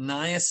fibrates,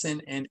 niacin,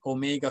 and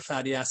omega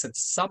fatty acid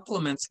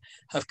supplements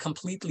have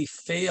completely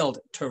failed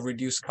to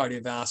reduce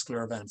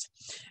cardiovascular events.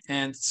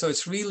 And so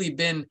it's really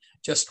been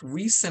just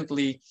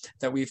recently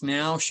that we've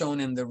now shown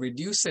in the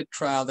REDUCE-IT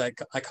trial that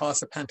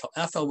icosapentalyl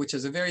ethyl, which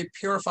is a very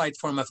purified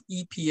form of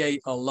EPA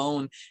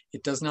alone,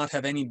 it does not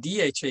have any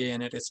DHA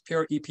in it, it's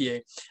pure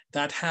EPA,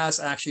 that has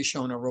actually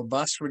shown a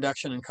robust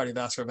reduction in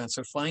cardiovascular events.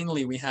 So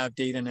finally, we have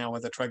data now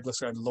with a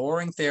triglyceride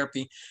lowering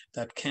therapy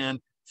that can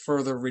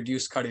further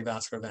reduce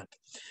cardiovascular event.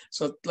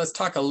 So let's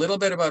talk a little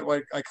bit about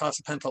what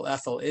icosapentalyl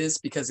ethyl is,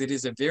 because it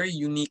is a very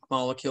unique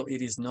molecule.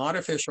 It is not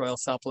a fish oil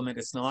supplement.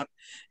 It's not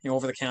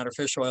over-the-counter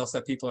fish oils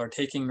that people are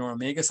taking, nor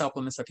omega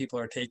supplements that people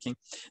are taking.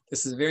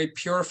 This is a very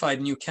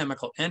purified new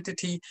chemical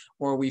entity,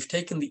 where we've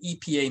taken the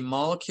EPA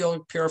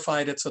molecule,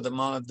 purified it so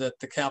that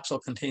the capsule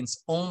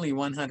contains only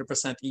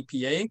 100%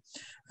 EPA.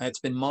 It's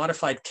been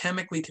modified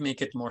chemically to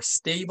make it more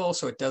stable,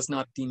 so it does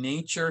not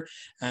denature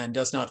and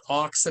does not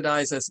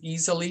oxidize as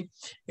easily.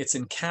 It's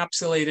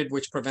encapsulated,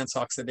 which prevents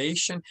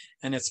oxidation,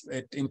 and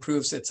it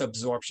improves its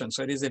absorption.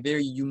 So it is a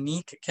very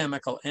unique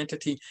chemical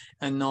entity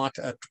and not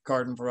a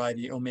garden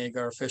variety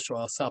omega or fish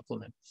oil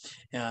supplement.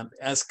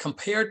 As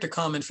compared to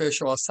common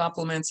fish oil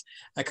supplements,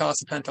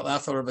 icosapentalyl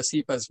ethyl or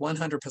Vascepa is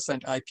 100%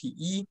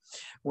 IPE,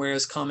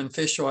 whereas common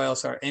fish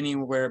oils are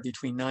anywhere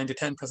between 9 to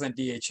 10%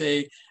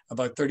 DHA,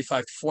 about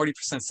 35 to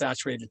 40%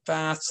 saturated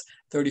fats,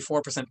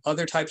 34%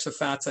 other types of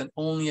fats, and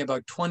only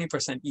about 20%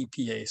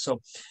 EPA.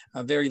 So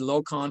a very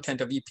low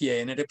content of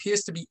EPA. And it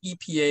appears to be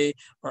EPA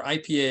or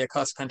IPA,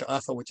 icosapentaethyl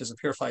ethyl, which is a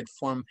purified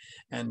form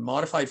and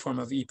modified form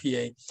of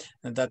EPA,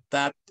 and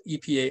that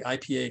EPA,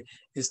 IPA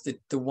is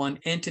the one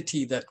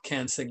entity that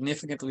can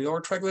significantly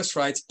lower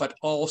triglycerides, but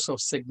also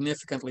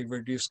significantly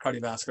reduce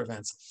cardiovascular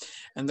events.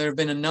 And there have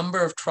been a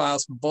number of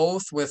trials,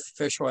 both with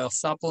fish oil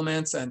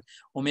supplements and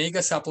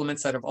omega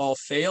supplements, that have all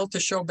failed to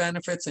show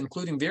benefits,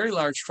 including very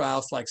large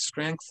trials like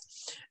Strength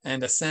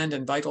and Ascend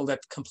and Vital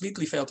that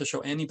completely failed to show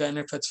any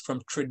benefits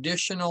from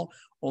traditional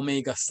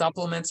omega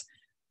supplements.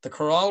 The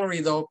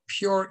corollary, though,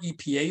 pure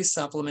EPA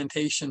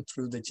supplementation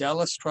through the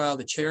Jealous trial,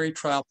 the Cherry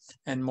trial,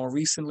 and more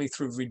recently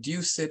through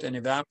Reduce It and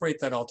Evaporate,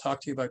 that I'll talk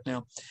to you about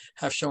now,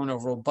 have shown a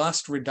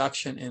robust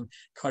reduction in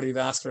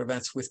cardiovascular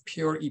events with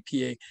pure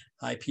EPA,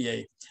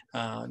 IPA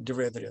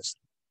derivatives.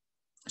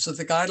 So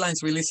the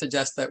guidelines really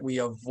suggest that we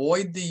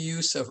avoid the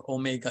use of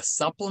omega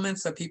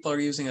supplements that people are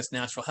using as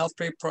natural health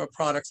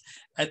products,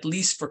 at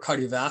least for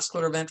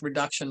cardiovascular event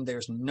reduction.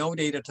 There's no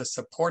data to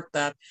support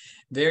that.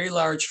 Very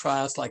large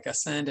trials like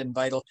Ascend and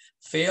Vital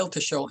failed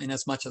to show in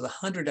as much as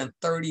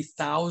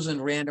 130,000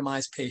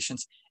 randomized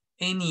patients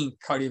any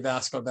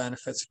cardiovascular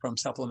benefits from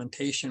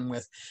supplementation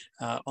with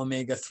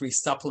omega-3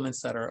 supplements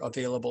that are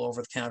available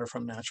over the counter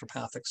from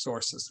naturopathic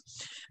sources.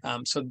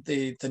 So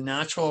the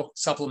natural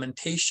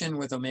supplementation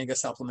with omega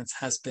supplements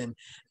has been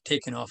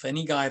taken off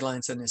any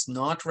guidelines and is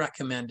not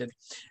recommended.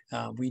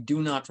 We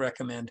do not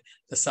recommend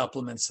the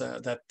supplements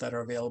that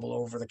are available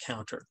over the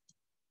counter.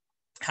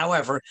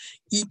 However,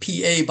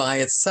 EPA by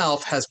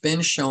itself has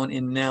been shown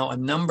in now a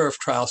number of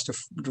trials to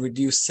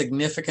reduce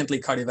significantly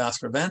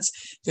cardiovascular events.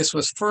 This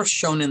was first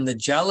shown in the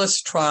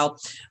Jealous trial,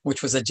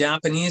 which was a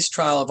Japanese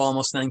trial of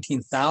almost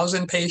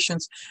 19,000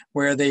 patients,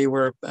 where they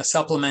were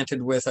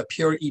supplemented with a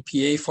pure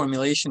EPA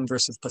formulation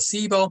versus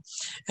placebo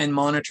and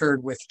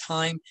monitored with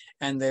time.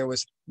 And there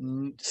was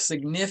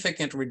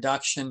significant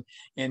reduction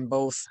in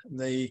both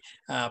the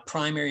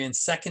primary and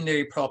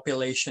secondary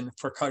population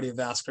for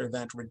cardiovascular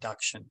event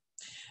reduction.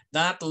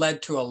 That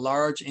led to a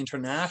large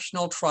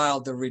international trial,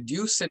 the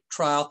Reduce It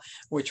trial,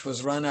 which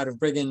was run out of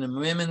Brigham and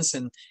Women's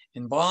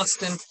in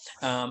Boston.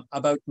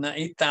 About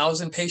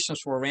 8,000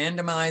 patients were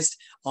randomized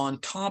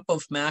on top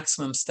of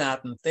maximum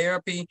statin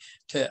therapy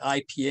to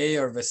IPA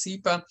or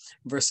Vascepa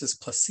versus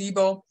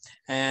placebo,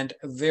 and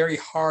very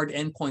hard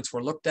endpoints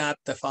were looked at.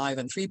 The 5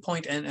 and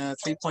 3-point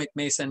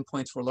MACE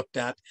endpoints were looked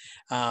at.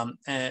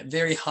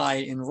 Very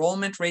high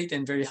enrollment rate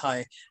and very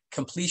high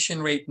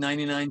completion rate.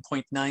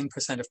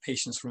 99.9% of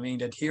patients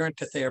remained adherent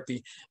to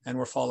therapy and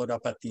were followed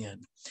up at the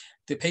end.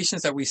 The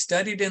patients that we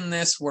studied in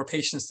this were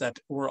patients that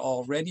were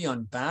already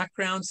on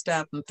background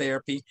statin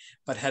therapy,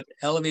 but had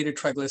elevated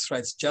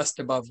triglycerides just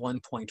above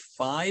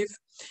 1.5.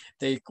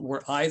 They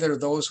were either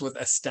those with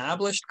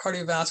established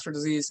cardiovascular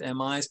disease,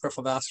 MIs,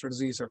 peripheral vascular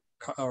disease,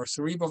 or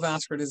cerebral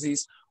vascular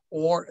disease,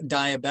 or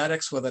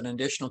diabetics with an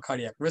additional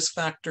cardiac risk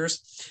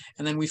factors.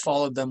 And then we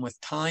followed them with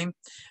time.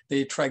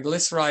 The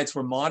triglycerides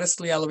were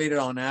modestly elevated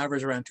on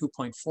average around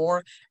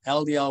 2.4.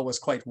 LDL was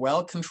quite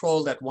well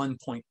controlled at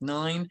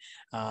 1.9.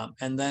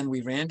 And then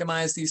we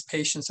randomized these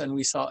patients and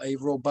we saw a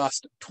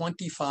robust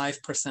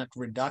 25%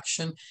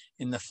 reduction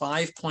in the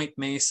 5-point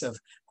MACE of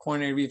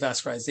coronary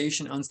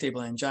revascularization,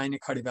 unstable angina,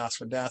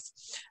 cardiovascular death,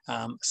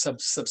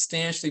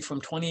 substantially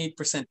from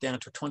 28% down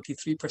to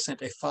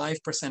 23%, a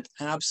 5%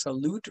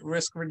 absolute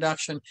risk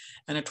reduction,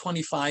 and a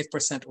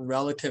 25%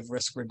 relative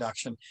risk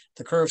reduction.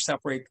 The curves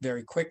separate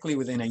very quickly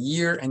within a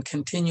year and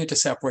continue to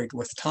separate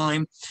with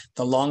time.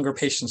 The longer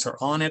patients are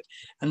on it,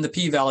 and the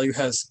p-value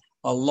has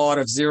a lot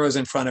of zeros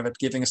in front of it,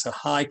 giving us a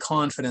high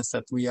confidence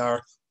that we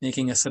are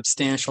making a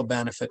substantial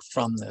benefit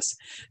from this.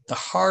 The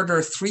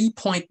harder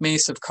 3-point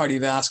MACE of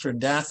cardiovascular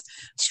death,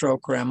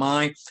 stroke, or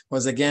MI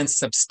was again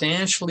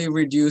substantially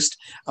reduced,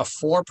 a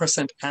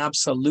 4%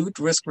 absolute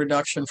risk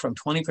reduction from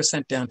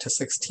 20% down to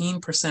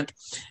 16%,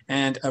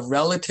 and a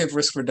relative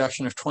risk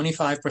reduction of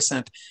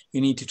 25%.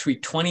 You need to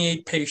treat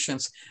 28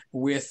 patients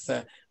with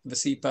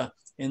Vascepa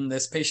in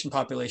this patient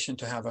population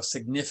to have a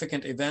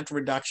significant event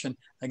reduction,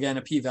 again,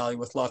 a p-value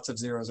with lots of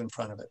zeros in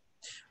front of it.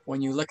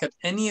 When you look at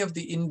any of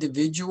the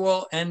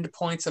individual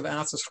endpoints of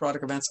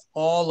atherosclerotic events,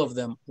 all of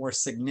them were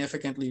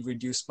significantly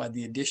reduced by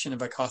the addition of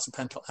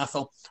icosapentaethyl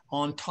ethyl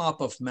on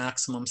top of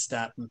maximum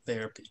statin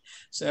therapy.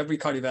 So every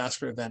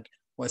cardiovascular event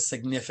was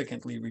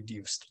significantly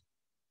reduced.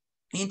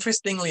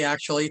 Interestingly,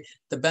 actually,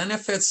 the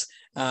benefits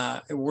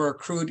were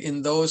accrued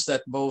in those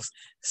that both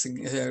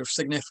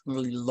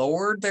significantly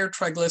lowered their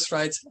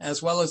triglycerides,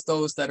 as well as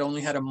those that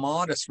only had a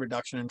modest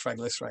reduction in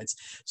triglycerides.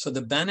 So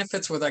the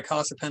benefits with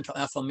icosapentaethyl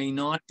ethyl may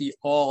not be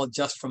all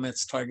just from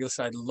its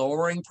triglyceride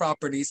lowering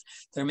properties.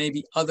 There may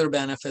be other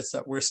benefits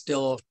that we're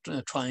still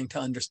trying to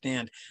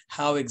understand.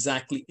 How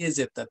exactly is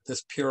it that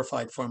this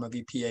purified form of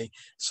EPA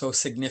so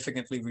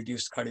significantly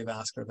reduced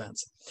cardiovascular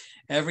events?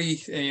 Every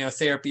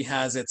therapy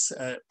has its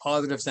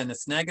positives and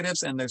its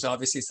negatives, and there's obviously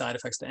obviously side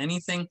effects to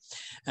anything.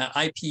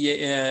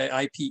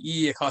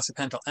 IPE,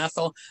 icosapentael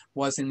ethyl,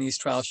 was in these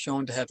trials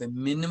shown to have a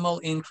minimal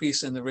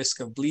increase in the risk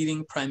of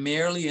bleeding,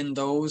 primarily in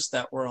those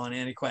that were on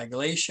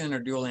anticoagulation or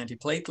dual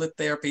antiplatelet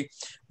therapy.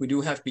 We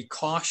do have to be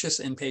cautious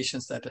in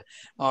patients that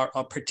are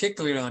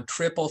particularly on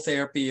triple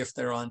therapy. If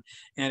they're on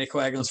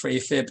anticoagulants for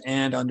AFib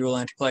and on dual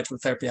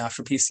antiplatelet therapy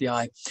after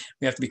PCI,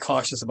 we have to be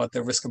cautious about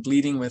the risk of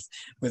bleeding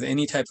with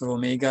any type of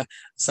omega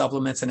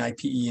supplements, and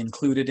IPE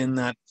included in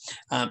that.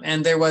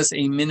 And there was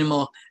a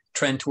minimal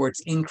trend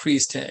towards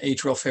increased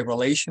atrial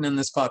fibrillation in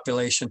this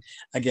population.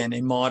 Again,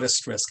 a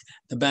modest risk.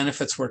 The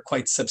benefits were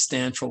quite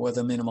substantial with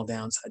a minimal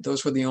downside.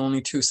 Those were the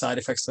only two side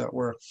effects that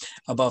were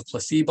above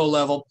placebo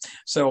level.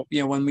 So,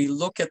 when we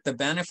look at the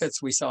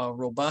benefits, we saw a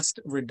robust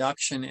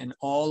reduction in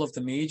all of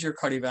the major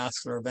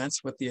cardiovascular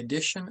events with the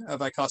addition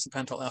of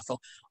icosapentael ethyl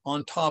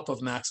on top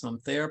of maximum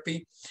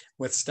therapy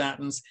with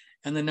statins.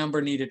 And the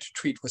number needed to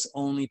treat was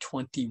only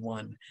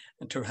 21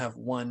 and to have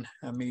one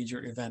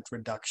major event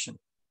reduction.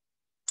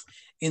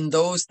 In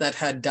those that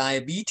had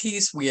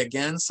diabetes, we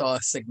again saw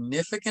a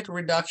significant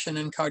reduction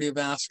in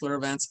cardiovascular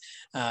events,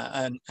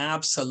 an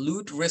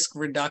absolute risk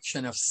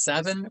reduction of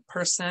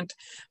 7%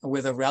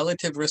 with a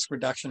relative risk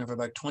reduction of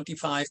about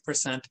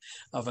 25%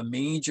 of a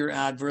major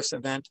adverse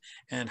event,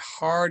 and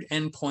hard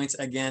endpoints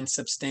again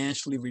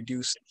substantially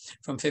reduced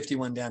from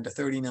 51 down to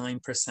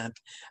 39%.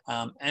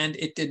 And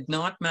it did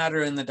not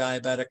matter in the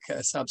diabetic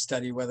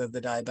sub-study whether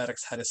the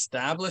diabetics had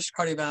established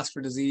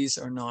cardiovascular disease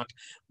or not.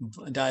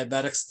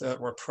 Diabetics that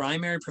were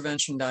primary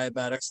prevention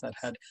diabetics that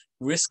had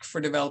risk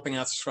for developing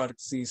atherosclerotic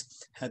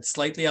disease, had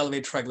slightly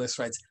elevated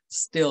triglycerides,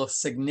 still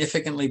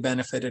significantly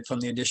benefited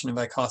from the addition of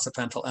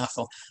icosapentael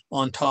ethyl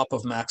on top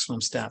of maximum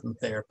statin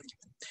therapy.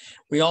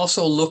 We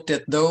also looked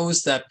at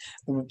those that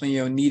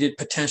needed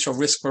potential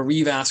risk for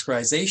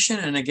revascularization,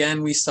 and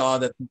again we saw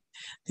that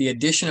the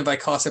addition of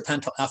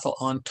icosapentael ethyl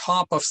on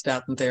top of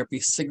statin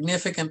therapy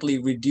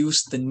significantly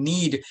reduced the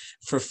need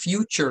for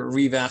future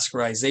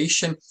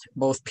revascularization,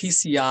 both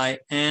PCI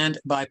and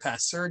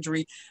bypass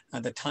surgery.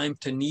 The time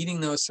to needing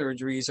those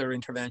surgeries or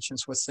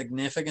interventions was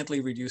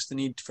significantly reduced. The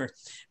need for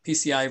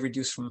PCI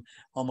reduced from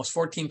almost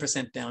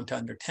 14% down to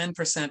under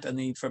 10%, and the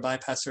need for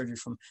bypass surgery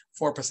from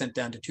 4%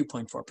 down to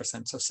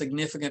 2.4%. So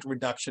significant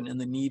reduction in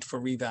the need for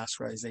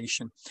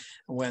revascularization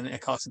when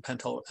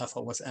icosapentael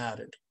ethyl was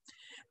added.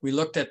 We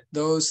looked at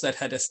those that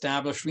had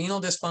established renal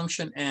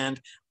dysfunction,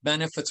 and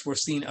benefits were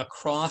seen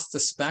across the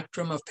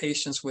spectrum of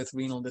patients with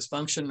renal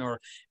dysfunction or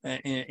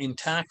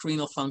intact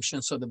renal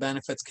function. So the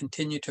benefits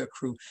continue to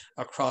accrue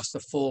across the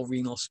full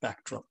renal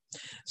spectrum.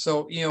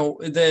 So,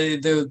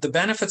 the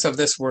benefits of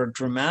this were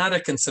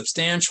dramatic and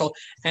substantial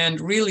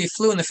and really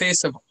flew in the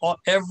face of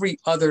every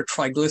other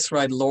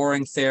triglyceride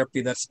lowering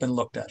therapy that's been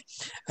looked at.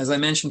 As I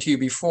mentioned to you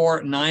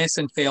before,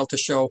 niacin failed to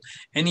show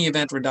any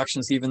event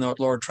reductions even though it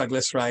lowered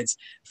triglycerides.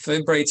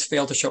 Fibrates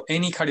failed to show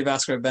any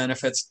cardiovascular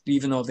benefits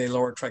even though they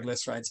lowered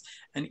triglycerides.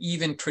 And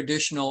even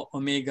traditional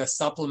omega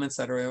supplements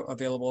that are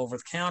available over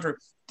the counter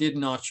did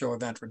not show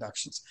event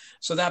reductions.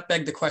 So that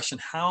begged the question,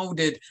 how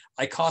did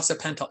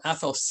icosapentael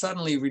ethyl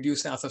suddenly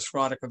reduce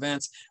atherosclerotic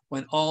events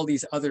when all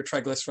these other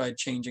triglyceride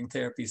changing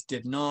therapies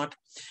did not?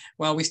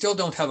 Well, we still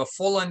don't have a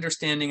full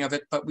understanding of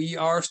it, but we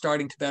are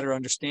starting to better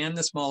understand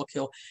this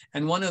molecule.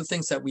 And one of the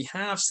things that we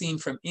have seen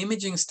from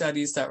imaging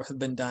studies that have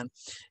been done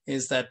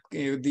is that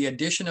the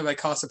addition of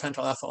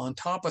icosapentael ethyl on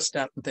top of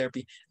statin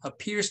therapy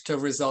appears to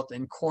result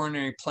in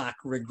coronary plaque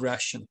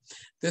regression.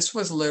 This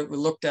was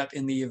looked at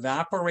in the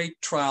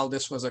EVAPORATE trial.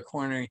 This was a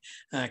coronary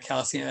a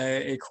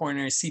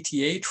coronary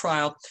CTA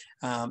trial.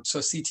 So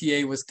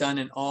CTA was done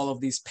in all of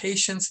these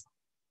patients.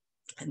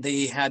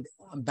 They had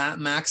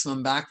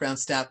maximum background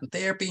statin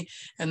therapy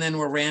and then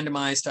were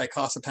randomized to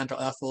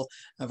icosapentael ethyl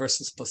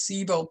versus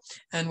placebo.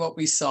 And what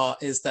we saw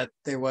is that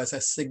there was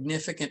a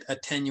significant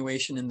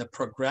attenuation in the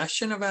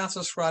progression of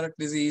atherosclerotic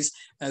disease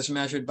as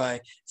measured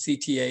by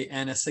CTA,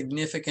 and a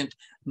significant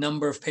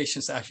number of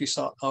patients actually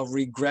saw a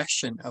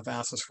regression of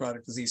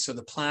atherosclerotic disease. So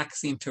the plaque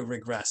seemed to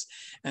regress.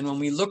 And when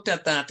we looked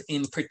at that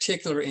in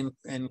particular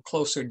in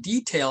closer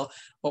detail,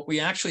 what we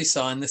actually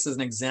saw, and this is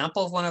an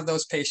example of one of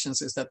those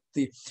patients, is that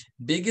the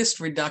biggest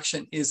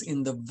reduction is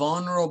in the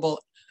vulnerable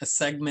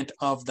segment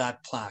of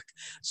that plaque.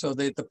 So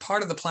the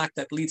part of the plaque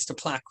that leads to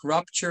plaque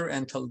rupture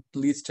and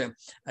leads to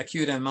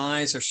acute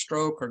MIs or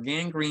stroke or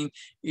gangrene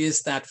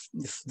is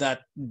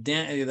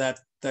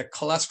the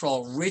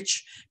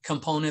cholesterol-rich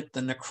component,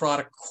 the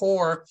necrotic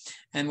core.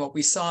 And what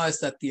we saw is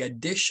that the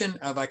addition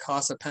of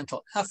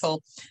icosapentael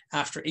ethyl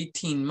after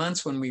 18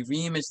 months, when we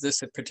reimaged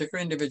this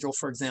particular individual,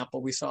 for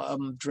example, we saw a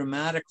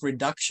dramatic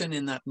reduction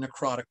in that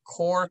necrotic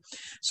core.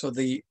 So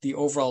the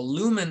overall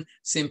lumen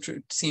seemed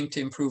to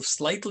improve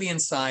slightly in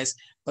size,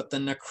 but the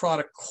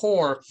necrotic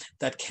core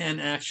that can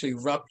actually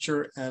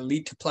rupture,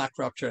 lead to plaque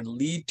rupture and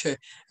lead to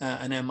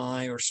an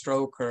MI or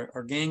stroke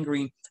or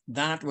gangrene,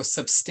 that was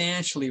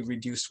substantially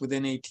reduced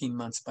within 18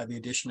 months by the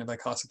addition of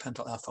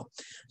icosapentael ethyl.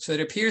 So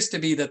it appears to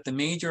be that the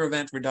major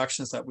event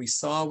reductions that we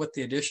saw with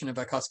the addition of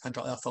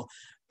icosapentael ethyl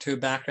to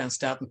background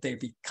statin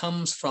therapy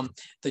comes from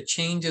the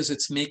changes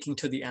it's making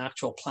to the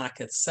actual plaque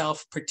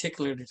itself,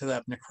 particularly to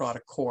that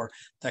necrotic core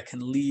that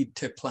can lead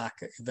to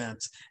plaque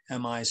events,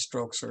 MI,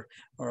 strokes,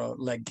 or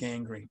leg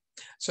gangrene.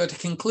 So to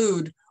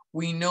conclude,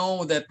 we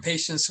know that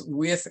patients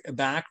with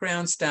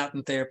background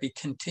statin therapy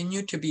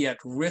continue to be at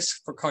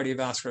risk for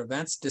cardiovascular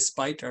events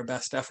despite our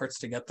best efforts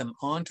to get them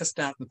onto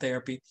statin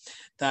therapy.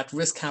 That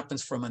risk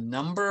happens from a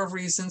number of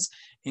reasons,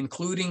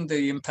 including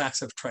the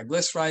impacts of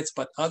triglycerides,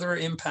 but other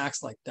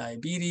impacts like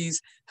diabetes,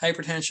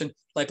 hypertension,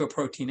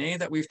 lipoprotein A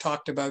that we've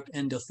talked about,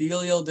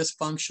 endothelial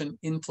dysfunction,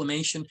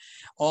 inflammation,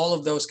 all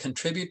of those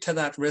contribute to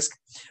that risk.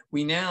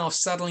 We now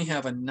suddenly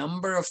have a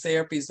number of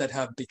therapies that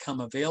have become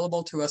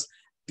available to us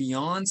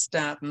beyond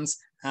statins,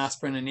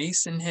 aspirin and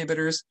ACE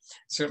inhibitors,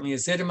 certainly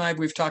ezetimibe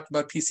we've talked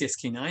about,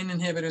 PCSK9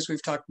 inhibitors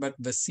we've talked about,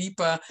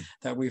 Vascepa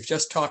that we've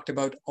just talked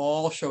about,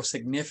 all show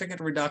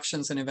significant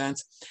reductions in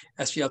events,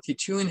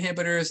 SGLT2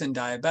 inhibitors in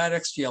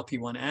diabetics,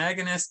 GLP-1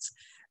 agonists,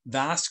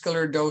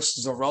 vascular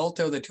dose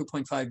Xarelto, the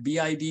 2.5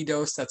 BID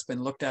dose that's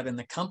been looked at in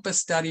the COMPASS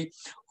study,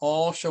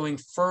 all showing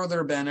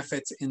further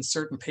benefits in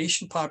certain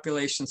patient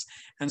populations.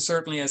 And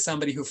certainly as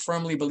somebody who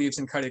firmly believes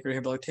in cardiac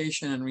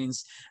rehabilitation and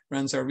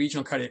runs our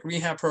regional cardiac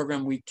rehab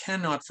program, we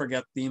cannot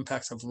forget the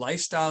impacts of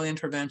lifestyle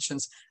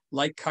interventions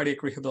like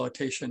cardiac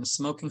rehabilitation,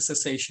 smoking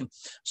cessation.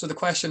 So the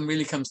question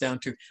really comes down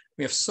to,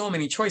 we have so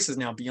many choices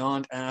now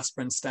beyond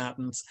aspirin,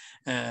 statins,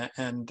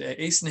 and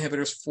ACE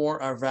inhibitors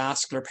for our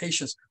vascular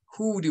patients.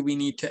 Who do we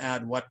need to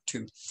add what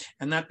to?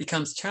 And that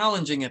becomes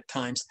challenging at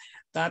times.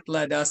 That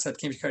led us at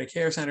Cambridge Cardiac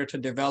Care Center to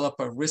develop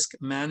a risk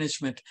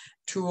management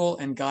tool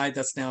and guide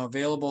that's now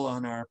available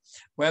on our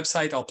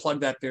website. I'll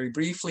plug that very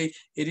briefly.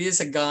 It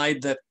is a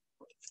guide that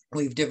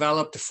we've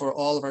developed for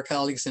all of our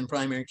colleagues in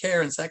primary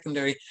care and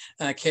secondary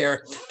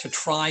care to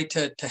try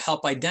to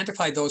help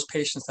identify those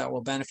patients that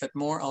will benefit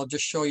more. I'll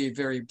just show you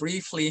very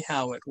briefly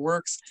how it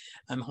works.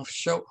 I'm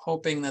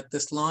hoping that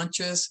this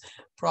launches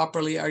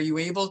properly. Are you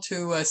able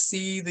to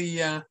see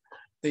the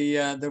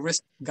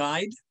risk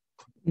guide?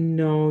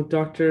 No,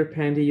 Dr.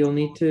 Pandey, you'll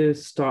need to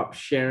stop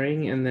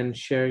sharing and then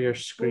share your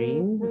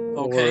screen.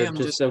 Okay, or I'm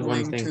just the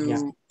going one thing.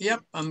 to, yep,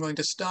 I'm going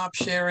to stop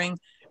sharing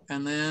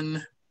and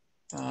then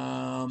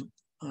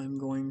I'm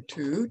going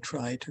to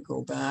try to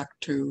go back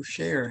to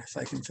share if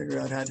I can figure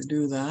out how to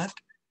do that.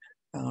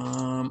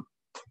 I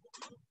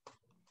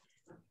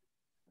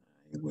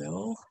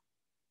will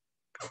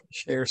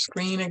share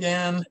screen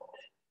again,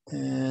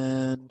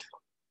 and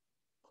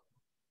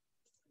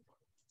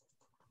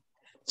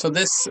so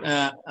this,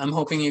 I'm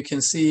hoping you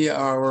can see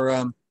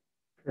our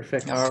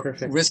Perfect.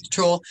 risk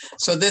tool.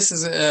 So this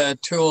is a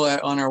tool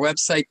on our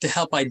website to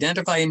help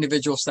identify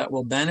individuals that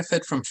will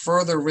benefit from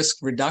further risk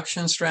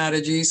reduction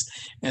strategies.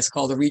 And it's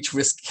called the REACH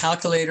Risk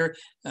Calculator.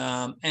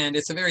 And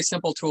it's a very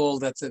simple tool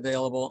that's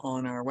available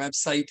on our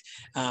website.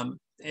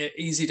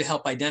 Easy to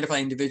help identify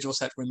individuals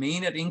that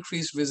remain at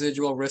increased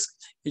residual risk.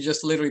 You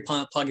just literally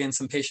plug in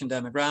some patient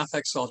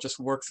demographics. So I'll just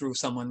work through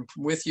someone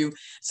with you.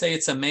 Say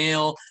it's a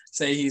male,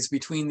 say he's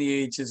between the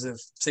ages of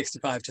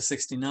 65 to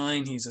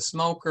 69. He's a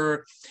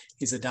smoker,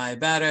 he's a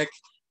diabetic,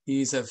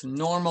 he's of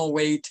normal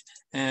weight,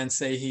 and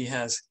say he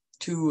has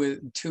two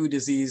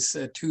sites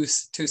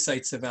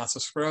of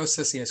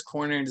atherosclerosis. He has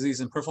coronary disease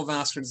and peripheral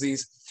vascular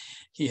disease.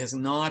 He has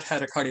not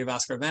had a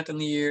cardiovascular event in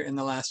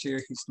the last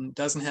year. He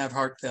doesn't have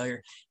heart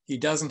failure. He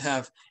doesn't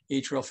have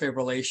atrial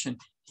fibrillation.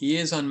 He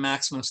is on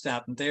maximum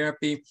statin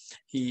therapy.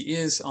 He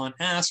is on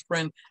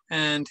aspirin,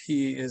 and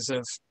he is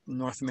of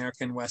North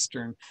American,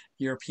 Western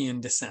European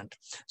descent.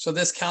 So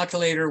this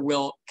calculator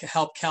will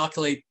help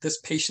calculate this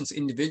patient's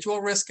individual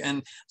risk.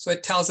 And so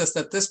it tells us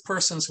that this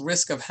person's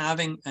risk of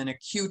having an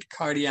acute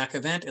cardiac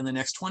event in the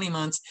next 20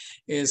 months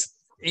is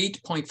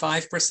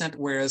 8.5%,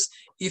 whereas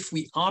if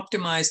we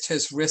optimized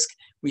his risk,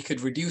 we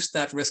could reduce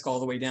that risk all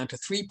the way down to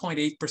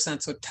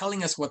 3.8%. So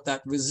telling us what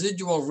that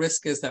residual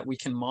risk is that we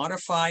can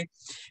modify.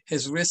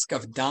 His risk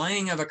of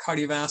dying of a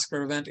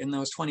cardiovascular event in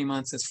those 20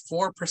 months is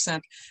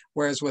 4%,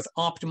 whereas with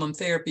optimum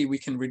therapy, we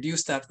can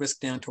reduce that risk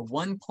down to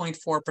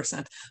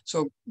 1.4%.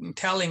 So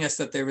telling us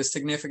that there is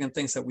significant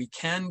things that we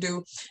can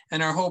do.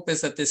 And our hope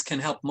is that this can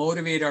help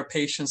motivate our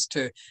patients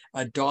to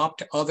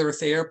adopt other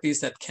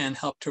therapies that can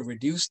help to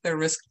reduce their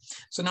risk.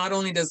 So not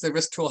only does the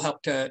risk tool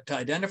help to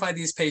identify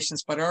these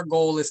patients, but our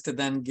goal is to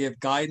then give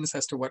guidance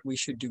as to what we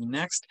should do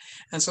next.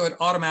 And so it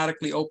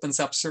automatically opens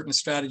up certain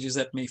strategies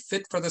that may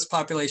fit for this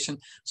population.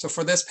 So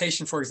for this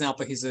patient, for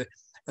example, he's a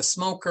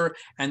smoker,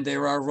 and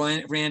there are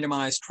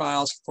randomized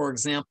trials, for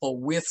example,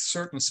 with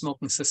certain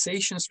smoking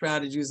cessation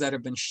strategies that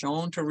have been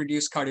shown to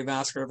reduce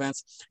cardiovascular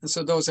events. And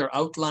so those are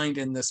outlined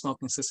in the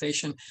smoking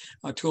cessation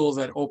tool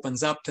that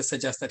opens up to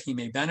suggest that he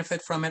may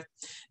benefit from it.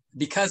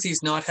 because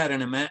he's not had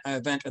an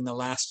event in the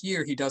last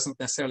year, he doesn't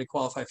necessarily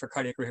qualify for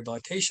cardiac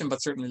rehabilitation,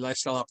 but certainly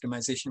lifestyle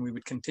optimization we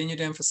would continue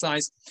to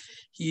emphasize.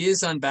 He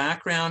is on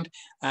background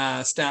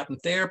statin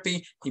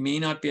therapy. He may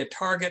not be a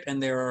target,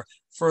 and there are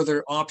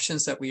further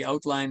options that we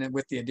outline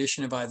with the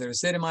addition of either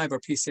ezetimibe or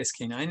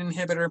PCSK9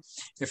 inhibitor.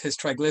 If his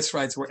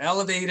triglycerides were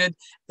elevated,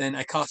 then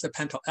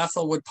icosapentaol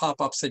ethyl would pop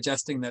up,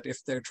 suggesting that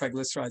if their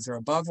triglycerides are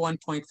above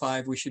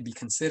 1.5, we should be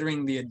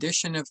considering the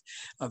addition of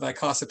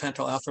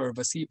icosapentaol ethyl or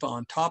Vascepa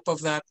on top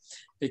of that.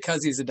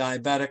 Because he's a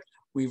diabetic,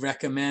 we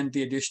recommend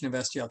the addition of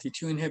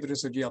SGLT2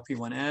 inhibitors or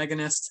GLP-1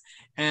 agonists.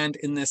 And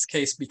in this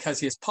case,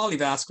 because he has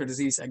polyvascular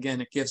disease,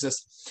 again, it gives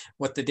us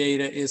what the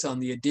data is on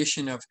the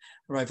addition of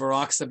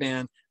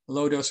rivaroxaban,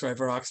 low-dose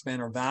rivaroxaban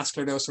or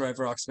vascular dose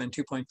rivaroxaban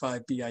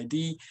 2.5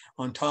 BID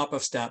on top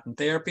of statin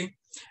therapy.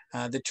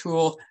 The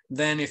tool,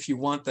 then, if you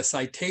want the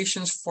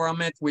citations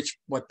from it,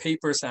 what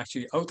papers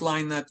actually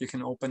outline that, you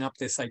can open up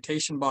the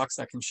citation box.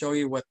 I can show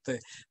you what the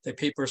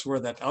papers were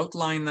that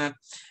outline that.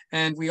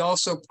 And we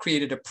also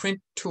created a print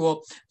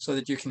tool so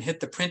that you can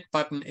hit the print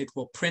button. It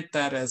will print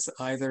that as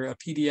either a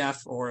PDF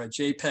or a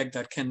JPEG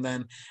that can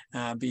then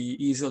be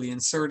easily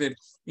inserted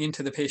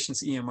into the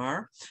patient's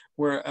EMR.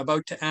 We're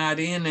about to add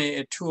in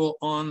a tool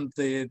on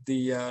the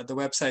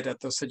website at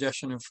the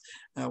suggestion of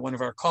one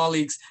of our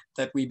colleagues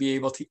that we be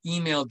able to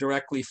email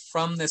directly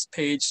from this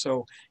page.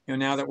 So,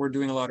 now that we're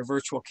doing a lot of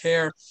virtual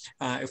care,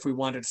 if we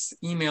wanted to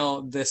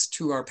email this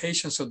to our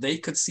patients so they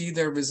could see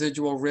their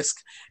residual risk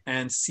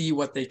and see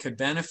what they could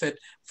benefit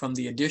from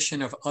the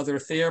addition of other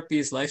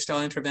therapies,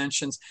 lifestyle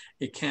interventions,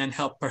 it can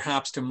help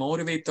perhaps to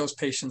motivate those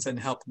patients and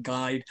help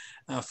guide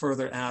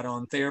further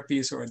add-on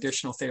therapies or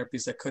additional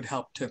therapies that could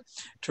help to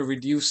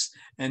reduce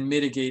and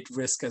mitigate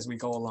risk as we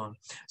go along.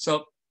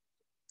 So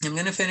I'm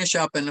going to finish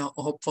up and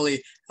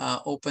hopefully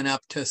open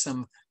up to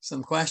some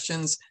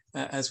questions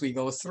as we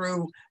go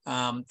through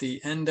the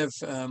end of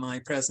my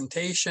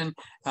presentation.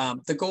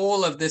 The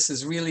goal of this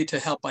is really to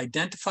help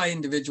identify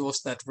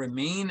individuals that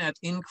remain at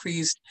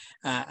increased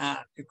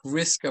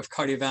risk of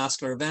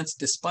cardiovascular events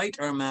despite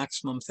our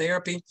maximum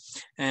therapy.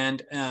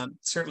 And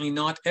certainly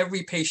not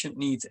every patient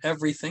needs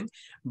everything,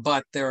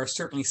 but there are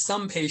certainly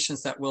some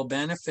patients that will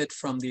benefit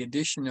from the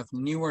addition of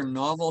newer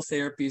novel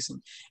therapies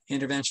and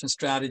intervention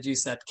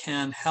strategies that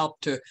can help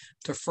to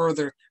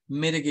further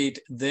mitigate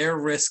their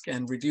risk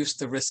and reduce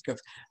the risk of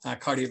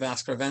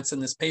cardiovascular events in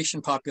this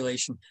patient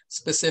population.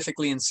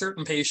 Specifically in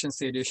certain patients,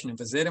 the addition of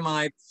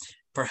ezetimibe,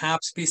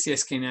 perhaps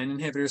PCSK9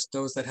 inhibitors,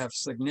 those that have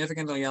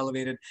significantly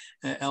elevated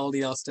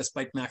LDLs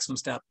despite maximum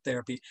statin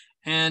therapy,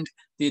 and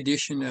the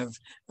addition of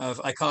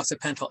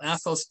icosapentaol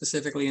ethyl,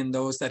 specifically in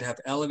those that have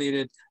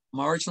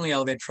marginally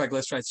elevated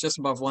triglycerides just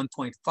above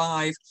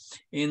 1.5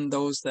 in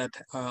those that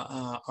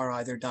are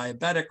either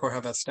diabetic or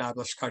have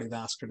established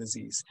cardiovascular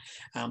disease.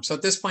 So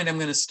at this point, I'm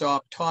going to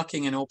stop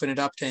talking and open it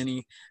up to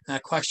any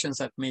questions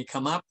that may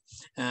come up,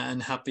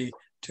 and happy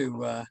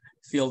to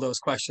field those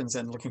questions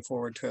and looking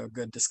forward to a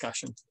good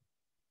discussion.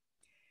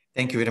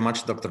 Thank you very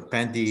much, Dr.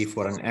 Pandey,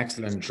 for an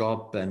excellent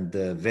job and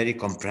a very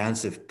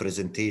comprehensive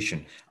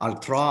presentation. I'll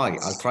try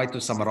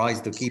to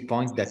summarize the key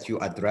points that you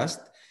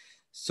addressed.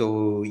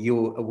 So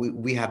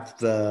we have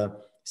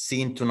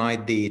seen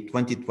tonight the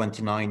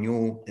 2029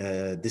 new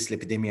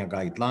dyslipidemia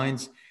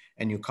guidelines,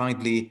 and you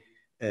kindly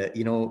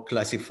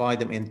classify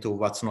them into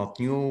what's not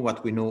new,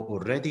 what we know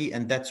already,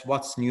 and that's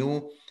what's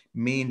new.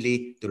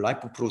 Mainly the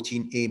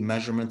lipoprotein A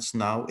measurements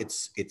now.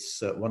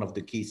 It's one of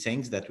the key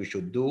things that we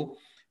should do.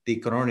 The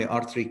coronary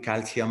artery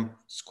calcium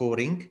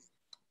scoring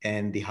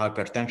and the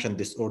hypertension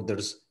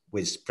disorders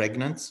with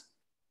pregnancy.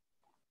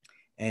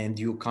 And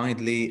you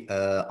kindly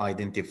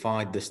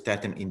identified the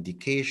statin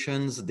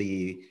indications,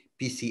 the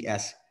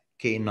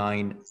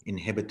PCSK9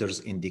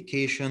 inhibitors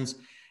indications,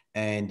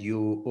 and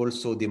you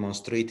also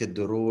demonstrated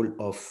the role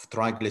of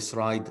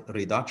triglyceride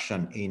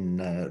reduction in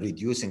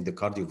reducing the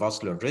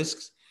cardiovascular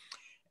risks.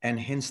 And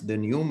hence the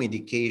new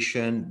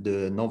medication,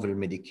 the novel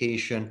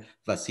medication,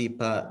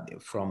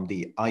 Vascepa from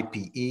the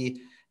IPE,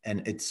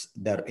 and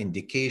their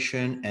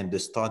indication and the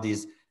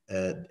studies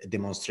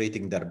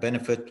demonstrating their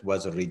benefit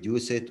was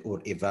reduce it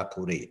or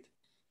evaporate.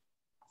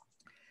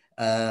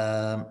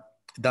 There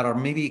are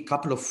maybe a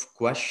couple of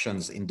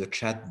questions in the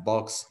chat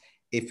box.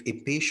 If a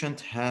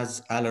patient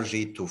has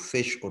allergy to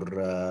fish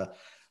or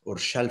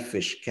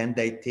shellfish, can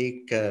they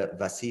take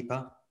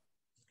Vascepa?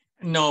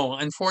 No,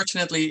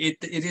 unfortunately,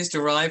 it is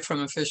derived from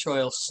a fish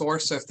oil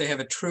source. So if they have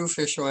a true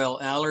fish oil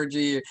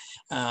allergy,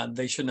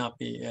 they should not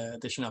be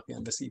on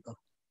Vascepa.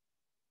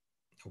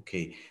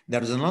 Okay.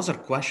 There is another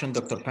question,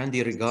 Dr.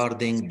 Pandey,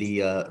 regarding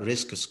the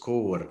risk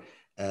score.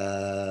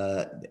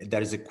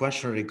 There is a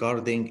question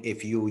regarding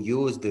if you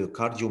use the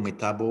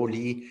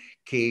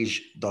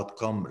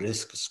cardiometabolic.com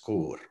risk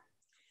score.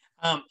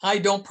 I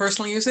don't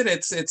personally use it.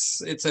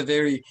 It's a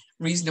very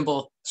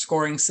reasonable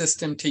scoring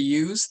system to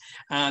use.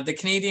 The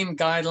Canadian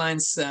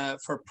guidelines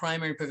for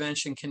primary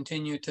prevention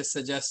continue to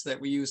suggest that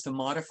we use the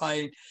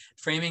modified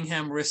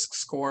Framingham risk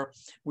score.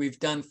 We've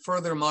done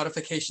further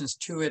modifications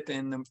to it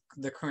in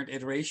the current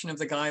iteration of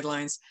the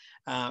guidelines.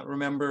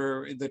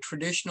 Remember, the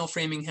traditional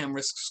Framingham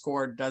risk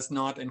score does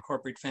not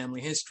incorporate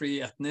family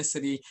history,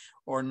 ethnicity,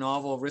 or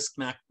novel risk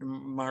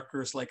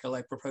markers like a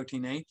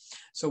lipoprotein A.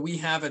 So we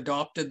have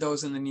adopted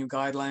those in the new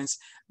guidelines,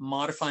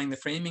 modifying the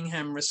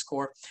Framingham risk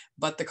score,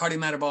 but the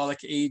cardiometabolic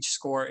age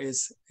score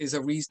is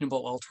a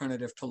reasonable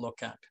alternative to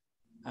look at.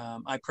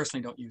 I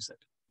personally don't use it.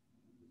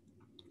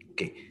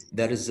 Okay,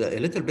 there is a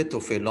little bit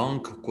of a long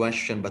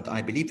question, but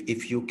I believe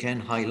if you can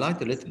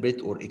highlight a little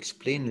bit or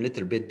explain a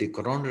little bit the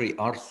coronary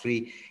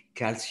artery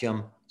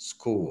calcium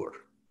score.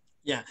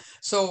 Yeah,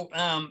 so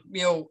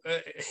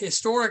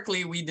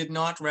historically we did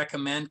not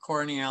recommend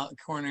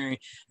coronary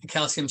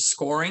calcium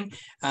scoring.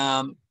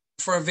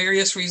 For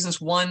various reasons.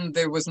 One,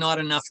 there was not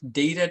enough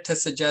data to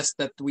suggest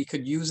that we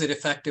could use it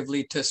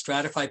effectively to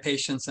stratify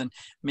patients and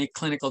make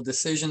clinical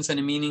decisions in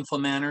a meaningful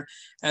manner.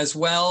 As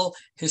well,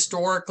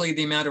 historically,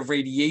 the amount of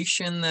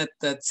radiation that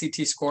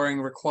CT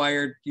scoring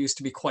required used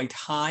to be quite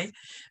high.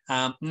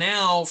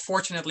 Now,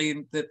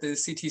 fortunately, that the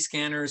CT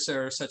scanners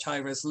are such high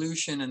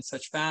resolution and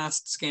such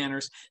fast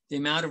scanners, the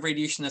amount of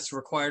radiation that's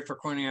required for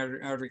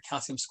coronary artery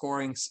calcium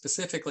scoring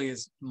specifically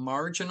is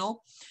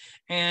marginal.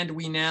 And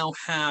we now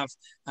have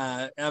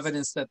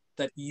evidence that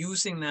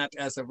using that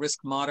as a risk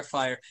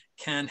modifier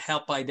can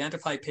help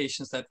identify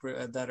patients that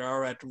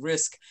are at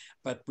risk,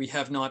 but we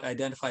have not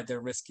identified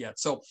their risk yet.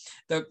 So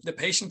the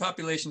patient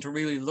population to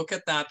really look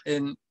at that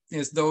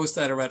is those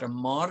that are at a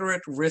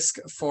moderate risk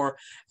for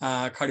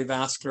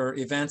cardiovascular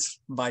events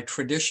by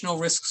traditional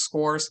risk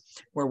scores,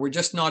 where we're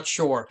just not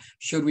sure,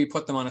 should we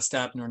put them on a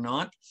statin or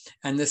not?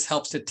 And this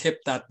helps to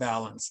tip that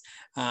balance.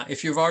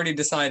 If you've already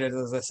decided,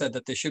 as I said,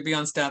 that they should be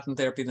on statin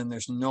therapy, then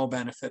there's no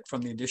benefit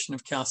from the addition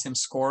of calcium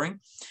scoring.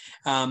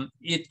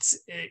 It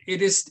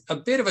is a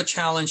bit of a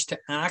challenge to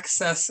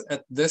access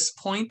at this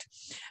point.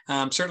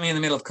 Certainly in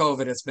the middle of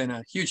COVID, it's been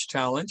a huge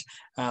challenge.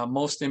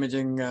 Most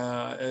imaging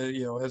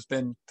has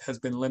been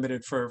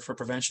limited for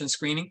prevention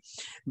screening,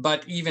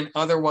 but even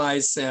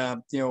otherwise,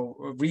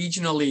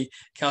 regionally,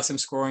 calcium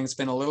scoring has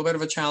been a little bit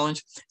of a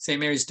challenge. St.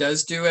 Mary's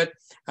does do it.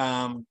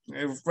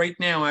 Right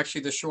now,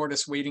 actually, the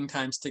shortest waiting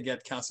times to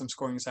get calcium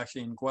scoring is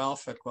actually in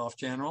Guelph at Guelph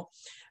General.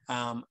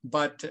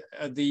 But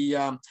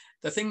the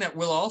thing that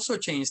will also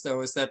change,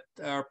 though, is that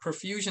our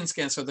perfusion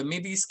scans, so the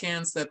MIBI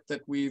scans that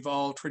we've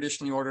all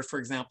traditionally ordered, for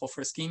example,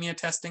 for ischemia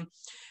testing,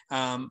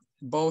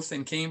 both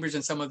in Cambridge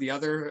and some of the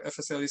other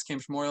facilities,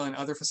 Cambridge Memorial and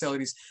other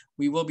facilities,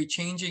 we will be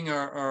changing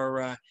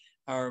our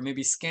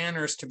maybe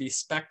scanners to be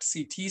SPECT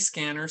CT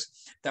scanners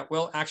that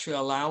will actually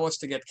allow us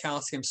to get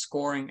calcium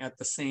scoring at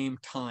the same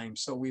time.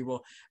 So we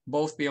will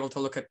both be able to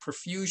look at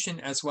perfusion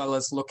as well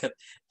as look at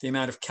the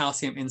amount of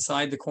calcium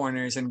inside the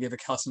coronaries and give a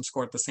calcium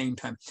score at the same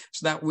time.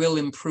 So that will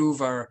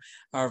improve our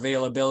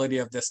availability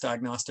of this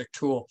diagnostic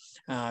tool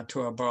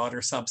to a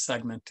broader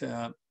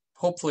subsegment,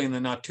 hopefully in the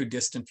not too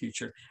distant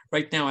future.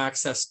 Right now,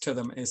 access to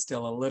them is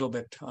still a little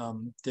bit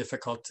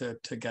difficult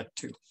to get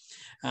to.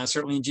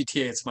 Certainly in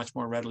GTA, it's much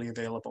more readily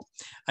available.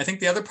 I think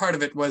the other part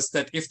of it was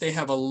that if they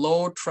have a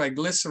low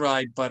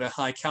triglyceride but a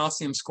high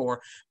calcium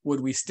score, would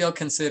we still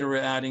consider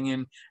adding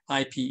in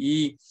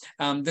IPE?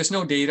 There's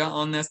no data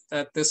on this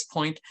at this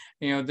point.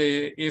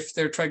 If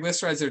their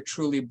triglycerides are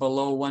truly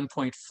below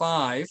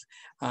 1.5,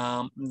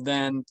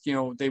 then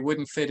they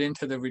wouldn't fit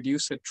into the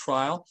Reduce It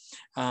trial.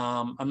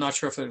 I'm not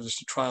sure if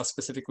there's a trial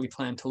specifically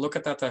planned to look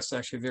at that. That's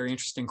actually a very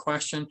interesting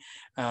question.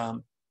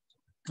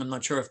 I'm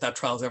not sure if that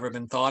trial has ever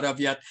been thought of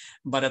yet,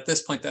 but at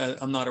this point,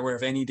 I'm not aware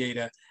of any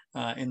data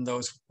in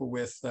those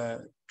with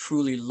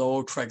truly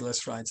low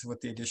triglycerides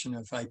with the addition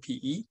of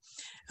IPE.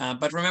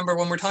 But remember,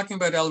 when we're talking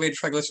about elevated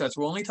triglycerides,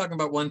 we're only talking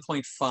about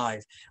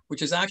 1.5,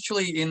 which is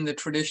actually in the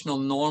traditional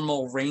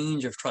normal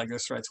range of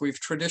triglycerides. We've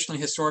traditionally,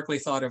 historically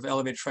thought of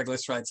elevated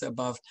triglycerides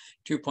above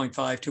 2.5,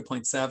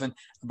 2.7,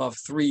 above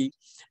 3.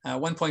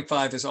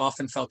 1.5 is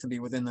often felt to be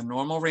within the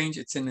normal range.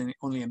 It's in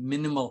only a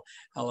minimal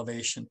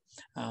elevation,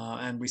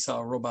 and we saw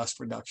a robust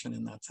reduction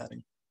in that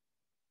setting.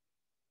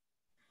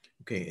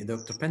 Okay,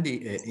 Dr.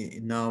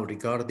 Pandey, now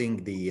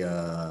regarding the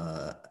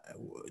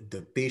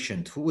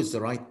patient, who is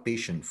the right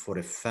patient for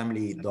a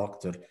family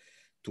doctor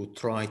to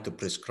try to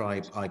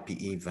prescribe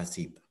IPE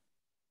Vascepa?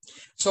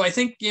 So I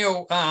think there's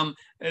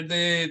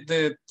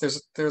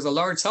a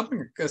large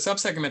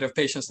subsegment of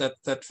patients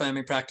that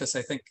family practice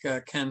I think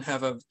can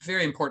have a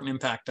very important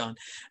impact on.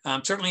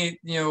 Certainly,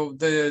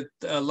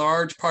 a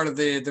large part of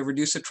the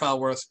Reduce It trial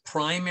was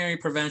primary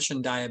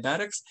prevention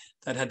diabetics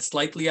that had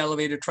slightly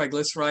elevated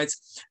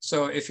triglycerides.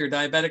 So if your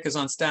diabetic is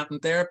on statin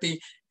therapy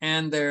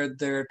and their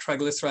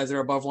triglycerides are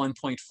above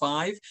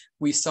 1.5,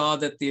 we saw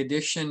that the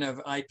addition of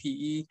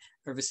IPE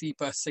or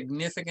Vascepa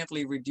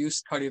significantly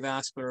reduced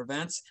cardiovascular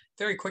events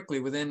very quickly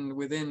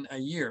within a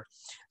year.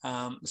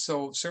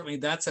 So certainly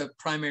that's a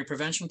primary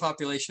prevention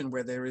population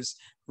where there is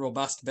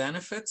robust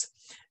benefits.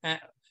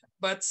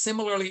 But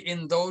similarly,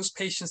 in those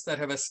patients that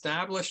have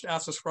established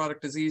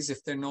atherosclerotic disease,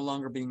 if they're no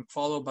longer being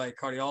followed by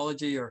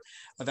cardiology or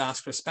a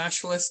vascular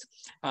specialist,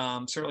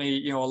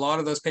 certainly, a lot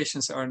of those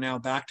patients are now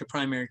back to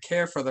primary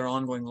care for their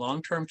ongoing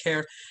long-term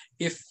care.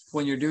 If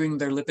when you're doing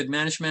their lipid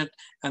management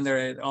and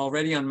they're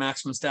already on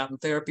maximum statin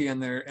therapy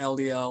and their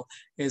LDL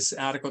is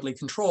adequately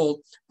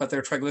controlled, but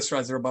their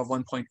triglycerides are above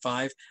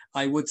 1.5,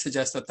 I would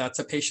suggest that that's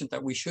a patient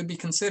that we should be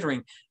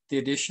considering the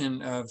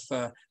addition of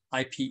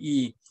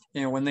IPE.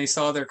 When they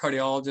saw their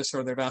cardiologist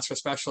or their vascular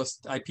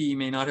specialist, IPE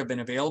may not have been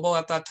available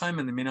at that time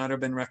and they may not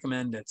have been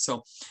recommended.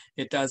 So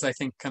it does, I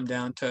think, come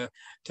down to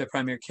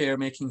primary care,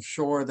 making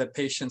sure that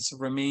patients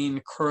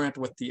remain current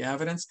with the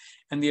evidence.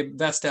 And the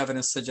best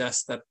evidence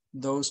suggests that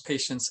those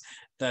patients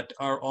that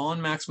are on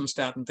maximum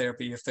statin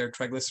therapy, if their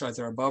triglycerides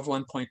are above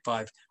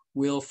 1.5,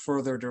 will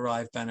further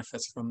derive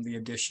benefits from the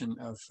addition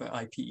of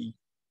IPE.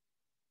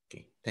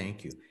 Okay,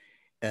 thank you.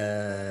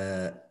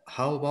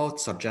 How about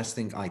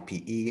suggesting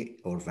IPE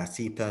or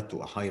Vascepa to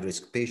a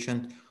high-risk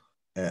patient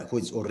who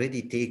is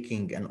already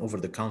taking an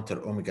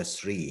over-the-counter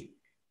omega-3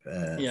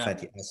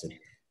 fatty acid?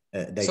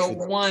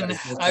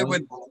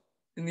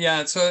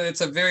 So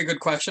it's a very good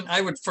question. I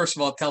would first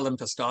of all tell them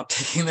to stop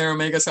taking their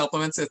omega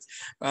supplements. It's,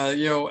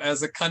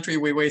 as a country,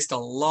 we waste a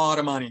lot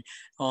of money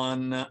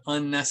on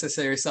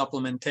unnecessary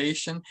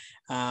supplementation.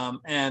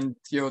 And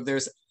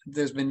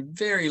there's been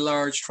very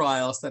large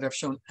trials that have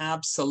shown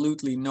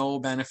absolutely no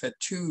benefit.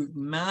 Two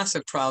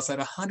massive trials that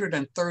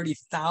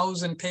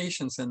 130,000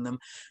 patients in them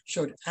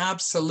showed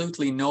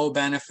absolutely no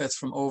benefits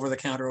from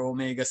over-the-counter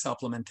omega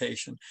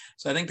supplementation.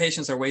 So I think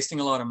patients are wasting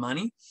a lot of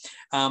money.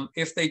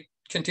 If they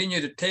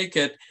continue to take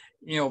it,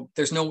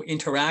 there's no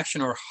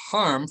interaction or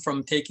harm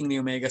from taking the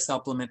omega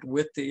supplement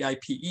with the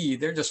IPE.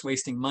 They're just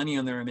wasting money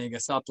on their omega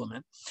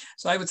supplement.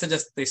 So I would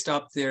suggest they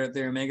stop their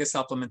omega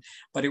supplement,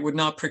 but it would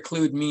not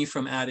preclude me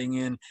from adding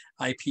in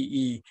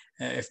IPE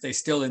if they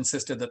still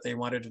insisted that they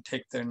wanted to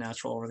take their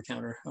natural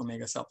over-the-counter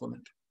omega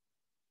supplement.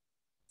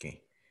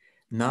 Okay.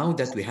 Now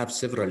that we have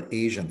several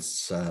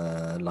agents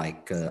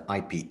like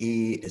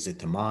IPE,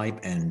 ezetimibe,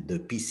 and the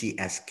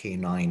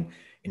PCSK9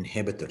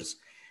 inhibitors,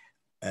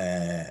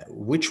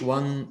 which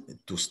one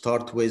to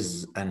start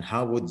with, and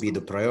how would be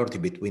the priority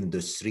between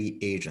the three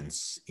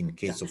agents in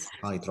case of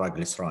high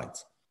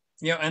triglycerides?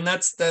 And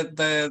that's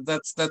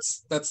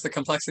the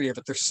complexity of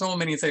it. There's so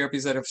many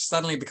therapies that have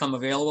suddenly become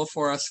available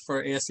for us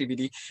for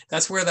ASCVD.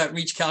 That's where that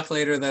reach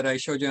calculator that I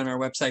showed you on our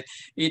website,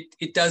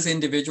 it does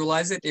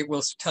individualize it. It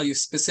will tell you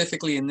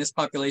specifically in this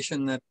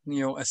population that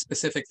a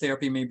specific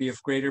therapy may be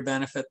of greater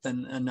benefit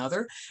than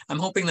another. I'm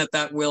hoping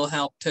that will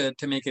help to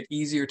make it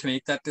easier to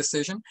make that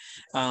decision.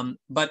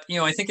 But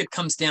I think it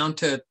comes down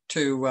to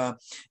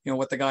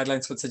what the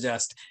guidelines would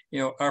suggest.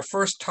 Our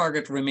first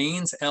target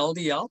remains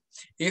LDL.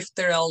 If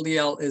their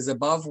LDL is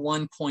above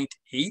 1.8,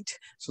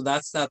 so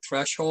that's that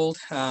threshold.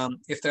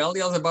 If their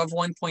LDL is above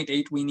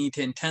 1.8, we need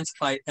to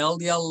intensify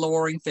LDL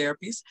lowering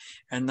therapies,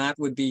 and that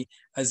would be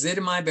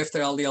ezetimibe if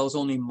their LDL is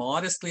only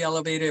modestly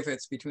elevated, if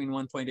it's between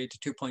 1.8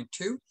 to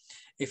 2.2.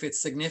 If it's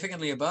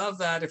significantly above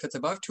that, if it's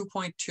above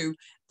 2.2,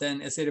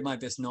 then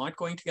ezetimibe is not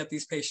going to get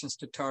these patients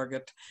to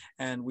target,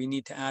 and we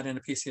need to add in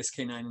a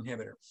PCSK9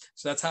 inhibitor.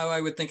 So that's how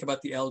I would think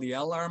about the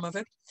LDL arm of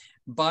it.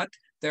 But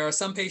there are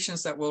some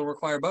patients that will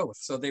require both.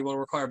 So they will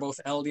require both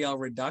LDL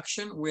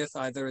reduction with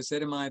either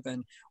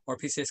ezetimibe or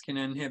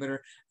PCSK9 inhibitor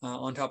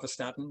on top of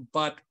statin,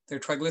 but their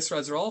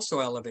triglycerides are also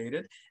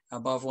elevated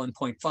above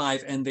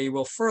 1.5, and they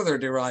will further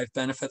derive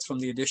benefits from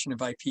the addition of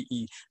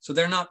IPE. So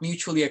they're not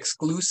mutually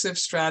exclusive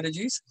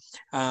strategies,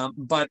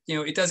 but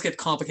it does get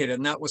complicated,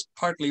 and that was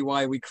partly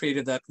why we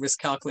created that risk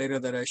calculator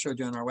that I showed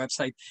you on our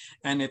website,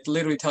 and it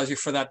literally tells you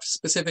for that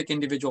specific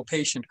individual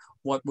patient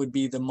what would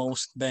be the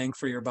most bang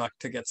for your buck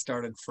to get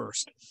started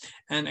first.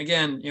 And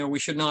again, we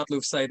should not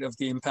lose sight of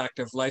the impact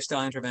of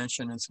lifestyle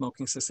intervention and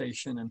smoking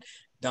cessation and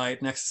diet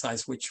and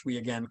exercise, which we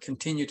again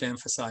continue to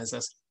emphasize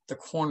as the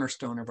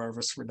cornerstone of our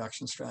risk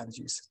reduction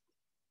strategies.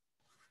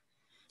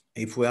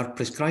 If we are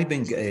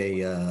prescribing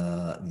a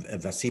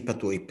Vascepa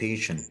to a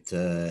patient,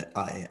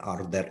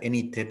 are there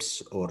any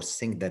tips or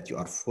things that you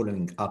are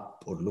following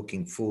up or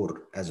looking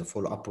for as a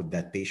follow-up with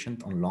that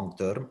patient on long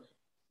term?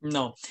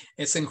 No,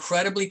 it's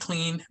incredibly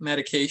clean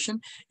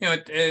medication.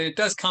 It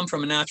does come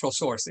from a natural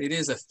source. It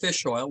is a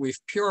fish oil. We've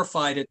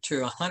purified it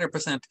to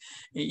 100%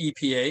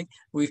 EPA.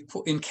 We've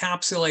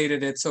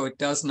encapsulated it so it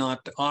does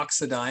not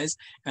oxidize.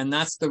 And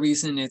that's the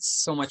reason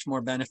it's so much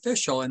more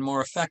beneficial and more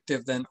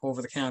effective than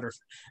over-the-counter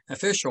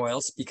fish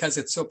oils, because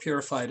it's so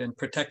purified and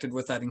protected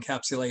with that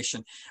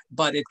encapsulation.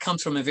 But it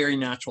comes from a very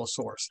natural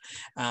source.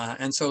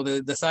 And so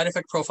the side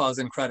effect profile is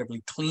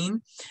incredibly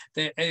clean.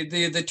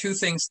 The two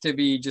things to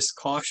be just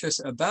cautious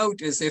about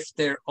is if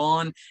they're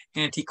on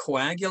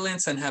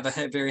anticoagulants and have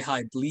a very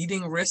high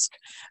bleeding risk,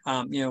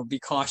 be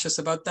cautious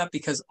about that,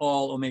 because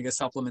all omega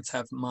supplements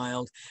have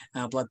mild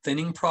blood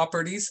thinning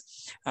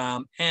properties.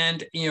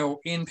 And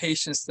in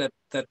patients that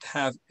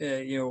have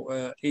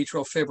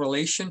atrial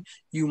fibrillation,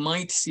 you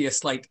might see a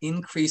slight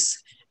increase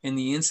in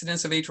the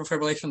incidence of atrial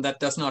fibrillation. That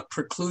does not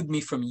preclude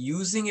me from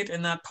using it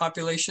in that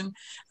population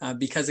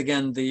because,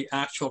 again, the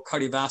actual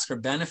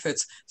cardiovascular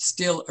benefits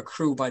still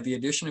accrue by the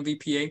addition of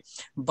EPA,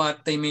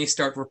 but they may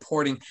start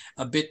reporting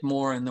a bit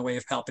more in the way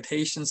of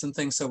palpitations and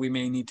things, so we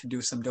may need to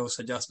do some dose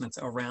adjustments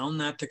around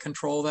that to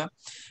control that.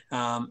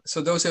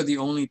 So those are the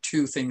only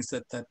two things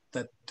that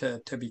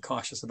to be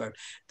cautious about.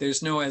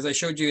 There's no, as I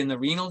showed you in the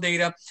renal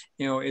data,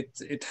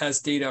 it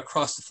has data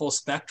across the full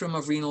spectrum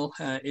of renal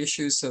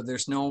issues, so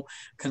there's no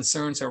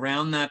concerns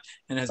around that,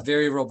 and has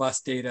very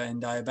robust data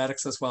in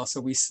diabetics as well.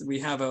 So we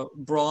have a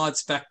broad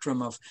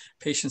spectrum of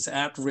patients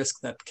at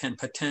risk that can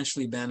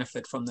potentially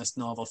benefit from this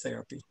novel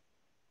therapy.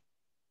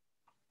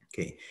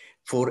 Okay.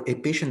 For a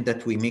patient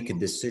that we make a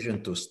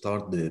decision to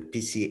start the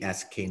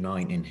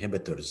PCSK9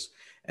 inhibitors,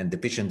 and the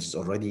patient is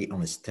already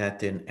on a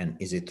statin and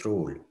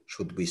isotrol,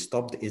 should we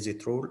stop the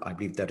isotrol? I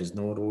believe there is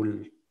no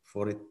rule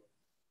for it.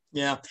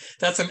 Yeah,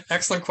 that's an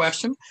excellent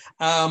question.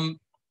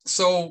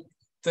 So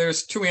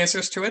there's two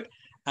answers to it.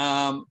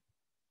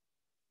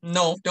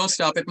 No, don't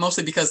stop it,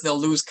 mostly because they'll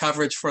lose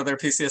coverage for their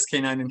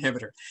PCSK9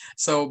 inhibitor.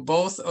 So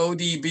both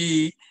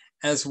ODB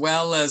as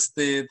well as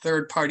the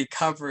third-party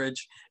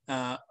coverage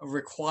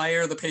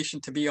require the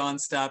patient to be on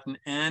statin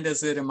and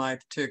ezetimibe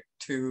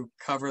to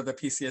cover the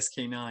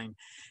PCSK9,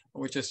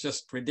 which is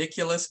just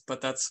ridiculous,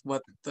 but that's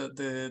what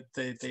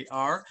they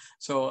are.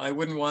 So I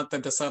wouldn't want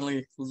them to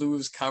suddenly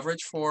lose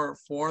coverage for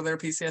their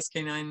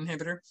PCSK9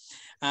 inhibitor.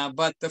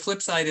 But the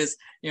flip side is,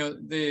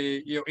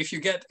 if you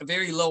get a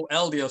very low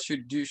LDL,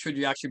 should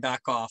you actually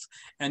back off?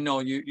 And no,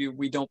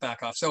 we don't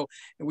back off. So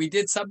we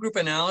did subgroup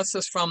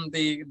analysis from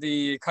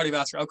the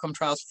cardiovascular outcome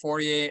trials,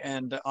 Fourier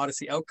and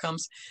Odyssey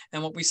outcomes.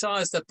 And what we saw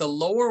is that the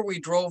lower we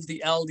drove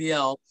the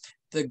LDL,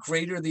 the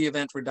greater the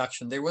event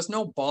reduction. There was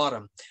no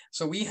bottom.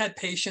 So we had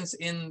patients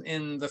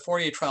in the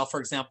Fourier trial, for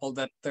example,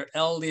 that their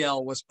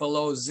LDL was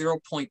below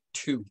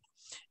 0.2.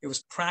 It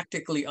was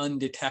practically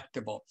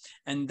undetectable.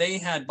 And they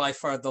had by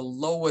far the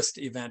lowest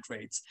event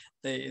rates.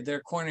 Their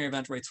coronary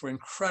event rates were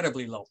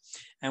incredibly low.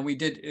 And we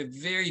did a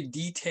very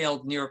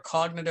detailed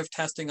neurocognitive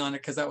testing on it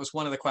because that was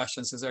one of the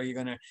questions is, are you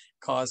going to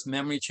cause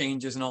memory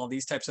changes and all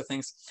these types of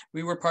things?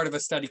 We were part of a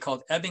study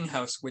called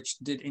Ebbinghaus, which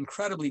did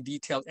incredibly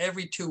detailed.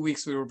 Every 2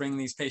 weeks, we were bringing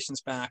these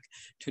patients back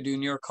to do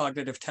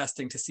neurocognitive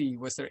testing to see,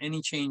 was there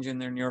any change in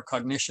their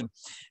neurocognition?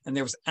 And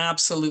there was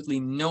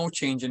absolutely no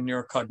change in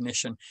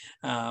neurocognition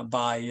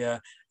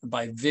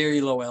by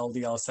very low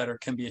LDLs that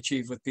can be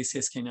achieved with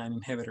PCSK9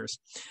 inhibitors.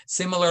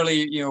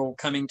 Similarly,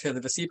 coming to the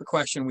Vascepa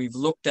question, we've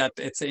looked at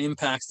its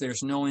impacts.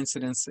 There's no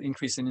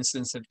increase in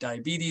incidence of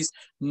diabetes,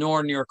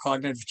 nor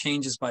neurocognitive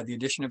changes by the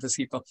addition of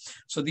Vascepa.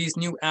 So these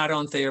new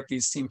add-on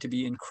therapies seem to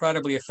be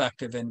incredibly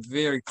effective and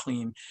very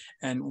clean.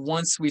 And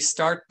once we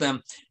start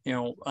them,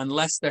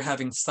 unless they're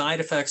having side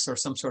effects or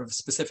some sort of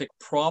specific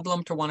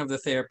problem to one of the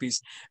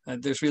therapies,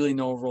 there's really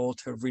no role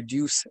to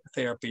reduce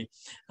therapy.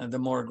 The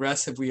more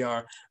aggressive we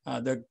are,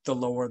 the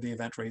lower the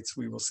event rates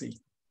we will see.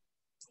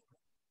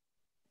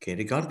 Okay,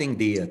 regarding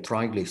the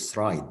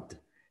triglyceride,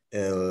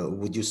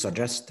 would you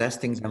suggest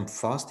testing them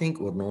fasting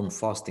or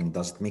non-fasting?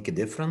 Does it make a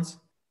difference?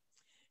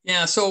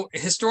 Yeah, so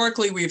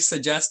historically we've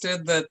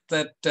suggested that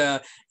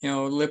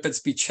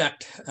lipids be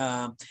checked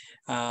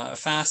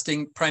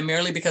fasting,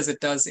 primarily because it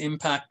does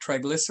impact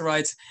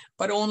triglycerides,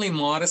 but only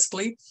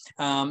modestly.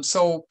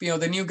 So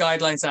the new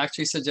guidelines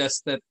actually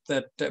suggest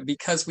that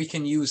because we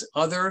can use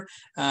other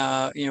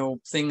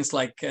things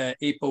like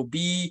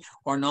ApoB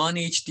or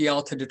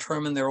non-HDL to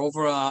determine their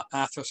overall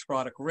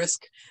atherosclerotic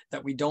risk,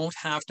 that we don't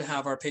have to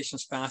have our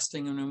patients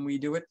fasting when we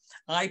do it.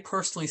 I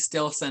personally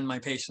still send my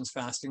patients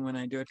fasting when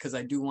I do it because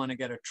I do want to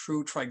get a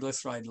true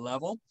triglyceride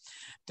level.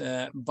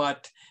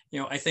 But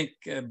I think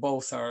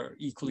both are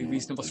equally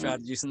reasonable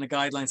strategies, and the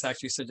guidelines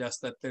actually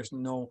suggest that there's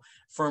no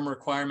firm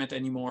requirement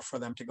anymore for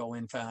them to go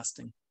in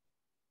fasting.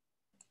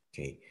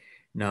 Okay.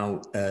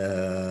 Now,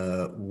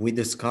 we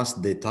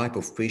discussed the type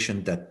of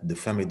patient that the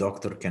family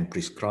doctor can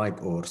prescribe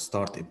or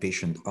start a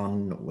patient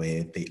on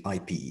with the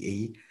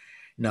IPEA.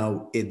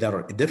 Now, is there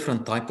a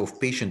different type of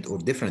patient or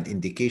different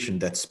indication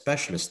that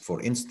specialists,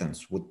 for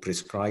instance, would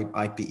prescribe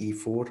IPE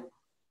for?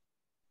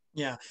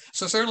 Yeah,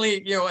 so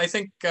certainly, I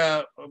think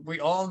we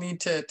all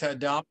need to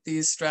adopt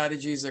these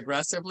strategies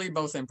aggressively,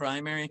 both in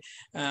primary,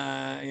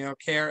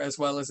 care as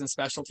well as in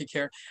specialty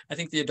care. I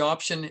think the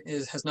adoption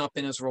has not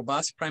been as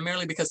robust,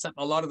 primarily because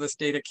a lot of this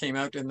data came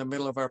out in the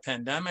middle of our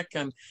pandemic,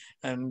 and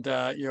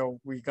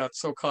we got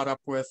so caught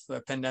up with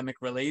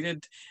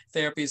pandemic-related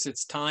therapies.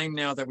 It's time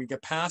now that we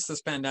get past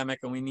this pandemic,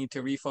 and we need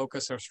to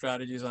refocus our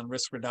strategies on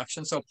risk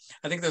reduction. So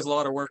I think there's a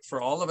lot of work for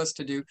all of us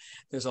to do.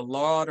 There's a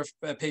lot of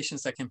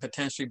patients that can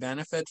potentially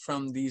benefit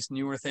from these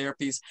newer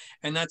therapies.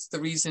 And that's the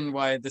reason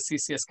why the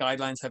CCS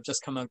guidelines have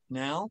just come out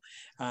now.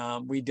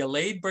 We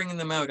delayed bringing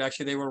them out.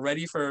 Actually, they were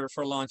ready for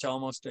launch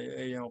almost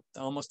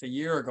a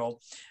year ago.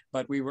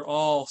 but we were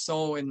all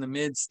so in the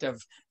midst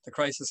of the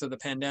crisis of the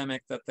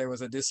pandemic that there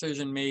was a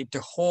decision made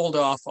to hold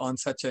off on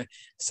such a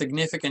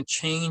significant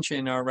change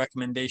in our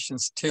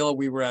recommendations till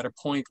we were at a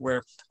point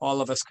where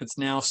all of us could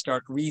now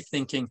start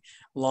rethinking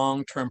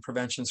long-term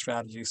prevention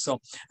strategies.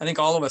 So I think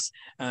all of us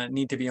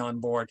need to be on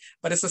board,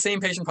 but it's the same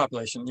patient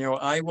population. You know,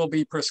 I will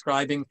be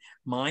prescribing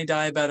my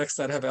diabetics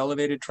that have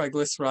elevated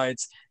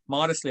triglycerides,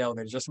 modestly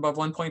elevated, just above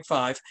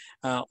 1.5,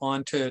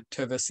 onto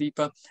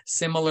Vascepa.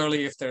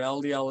 Similarly, if their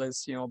LDL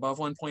is, you know, above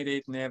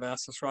 1.8 and they have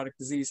atherosclerotic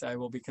disease, I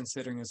will be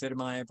considering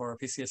ezetimibe or a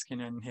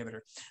PCSK9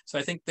 inhibitor. So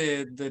I think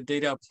the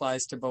data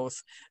applies to both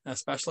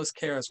specialist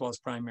care as well as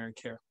primary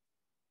care.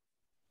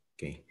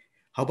 Okay.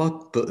 How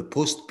about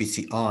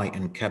post-PCI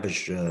and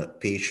CABG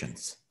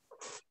patients?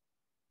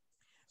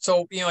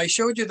 So, you know, I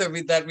showed you that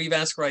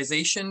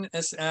revascularization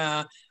as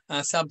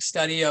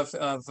sub-study of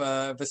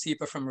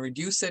Vascepa from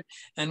REDUCE-IT.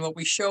 And what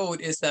we showed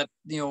is that,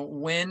 you know,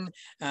 when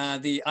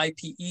the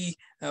IPE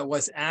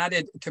was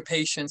added to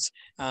patients,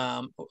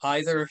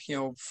 either, you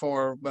know,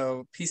 for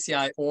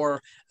PCI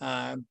or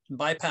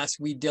bypass,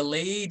 we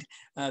delayed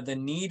the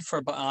need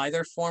for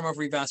either form of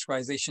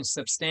revascularization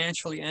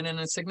substantially. And in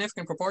a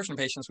significant proportion of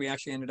patients, we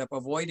actually ended up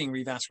avoiding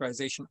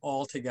revascularization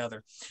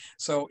altogether.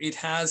 So it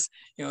has,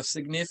 you know,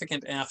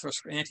 significant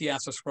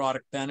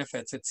anti-atherosclerotic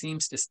benefits. It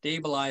seems to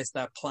stabilize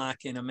that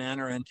plaque in a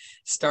manner and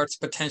starts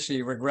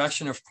potentially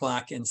regression of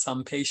plaque in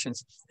some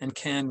patients and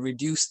can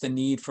reduce the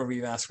need for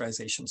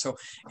revascularization. So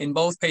in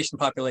both patient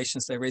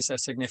populations, there is a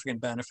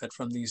significant benefit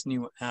from these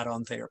new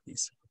add-on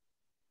therapies.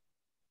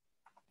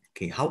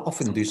 Okay, how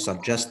often do you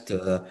suggest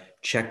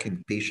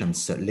checking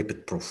patients'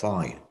 lipid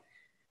profile?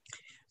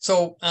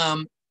 So,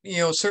 you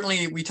know,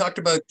 certainly we talked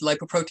about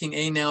lipoprotein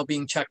A now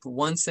being checked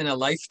once in a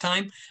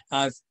lifetime.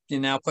 You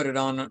now put it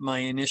on my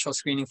initial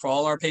screening for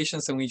all our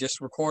patients, and we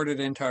just record it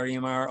into our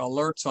EMR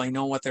alert, so I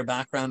know what their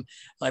background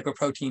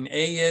lipoprotein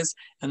A is,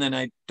 and then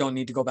I don't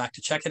need to go back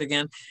to check it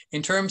again.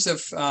 In terms of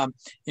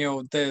you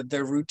know,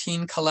 the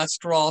routine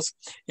cholesterols,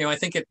 you know, I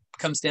think it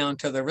comes down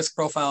to the risk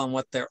profile and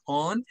what they're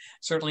on.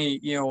 Certainly,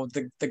 you know,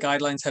 the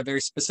guidelines have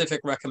very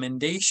specific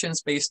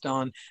recommendations based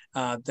on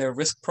their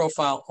risk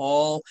profile.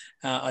 All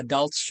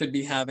adults should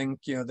be having,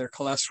 you know, their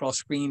cholesterol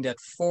screened at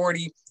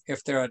 40.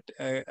 If they're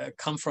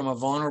come from a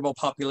vulnerable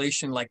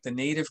population like the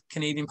native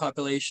Canadian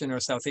population or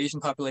South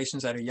Asian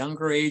populations at a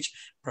younger age,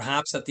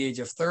 perhaps at the age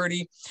of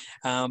 30,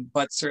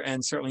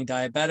 and certainly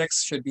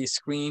diabetics should be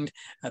screened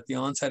at the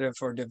onset of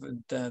or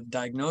the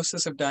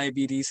diagnosis of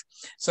diabetes.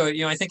 So,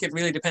 you know, I think it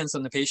really depends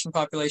on the patient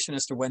population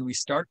as to when we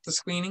start the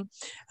screening.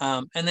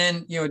 And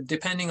then, you know,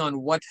 depending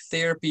on what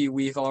therapy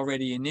we've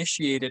already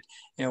initiated,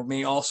 you know,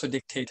 may also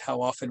dictate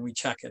how often we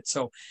check it.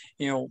 So,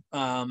 you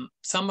know,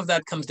 some of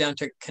that comes down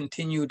to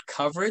continued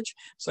coverage.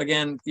 So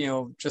again, you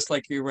know, just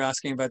like you were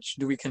asking about,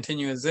 do we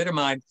continue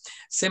ezetimibe?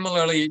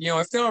 Similarly, you know,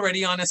 if they're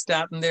already on a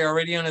statin, they're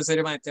already on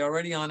ezetimibe, they're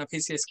already on a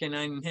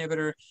PCSK9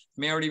 inhibitor,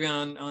 may already be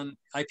on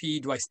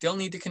IPE, do I still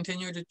need to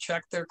continue to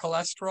check their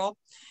cholesterol?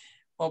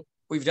 Well,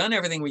 we've done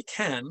everything we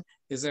can.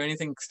 Is there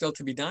anything still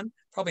to be done?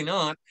 Probably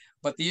not.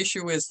 But the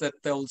issue is that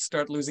they'll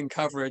start losing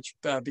coverage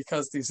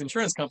because these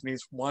insurance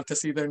companies want to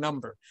see their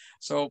number.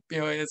 So, you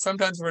know,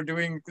 sometimes we're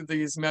doing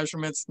these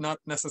measurements not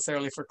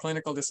necessarily for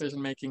clinical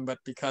decision-making, but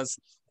because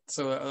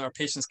so our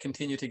patients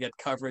continue to get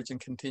coverage and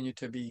continue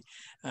to be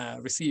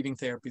receiving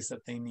therapies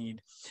that they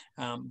need.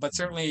 But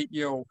certainly,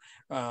 you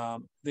know,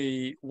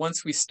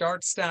 once we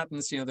start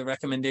statins, you know, the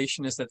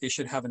recommendation is that they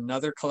should have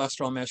another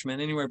cholesterol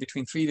measurement anywhere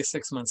between 3 to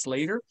 6 months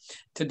later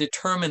to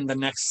determine the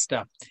next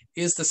step.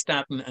 Is the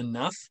statin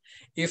enough?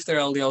 If their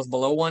LDL is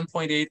below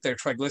 1.8, their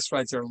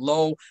triglycerides are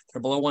low,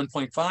 they're below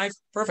 1.5,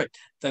 perfect.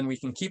 Then we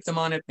can keep them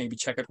on it, maybe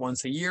check it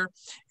once a year.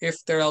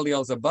 If their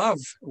LDL is above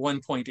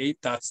 1.8,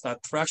 that's that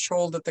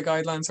threshold that the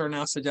guidelines are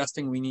now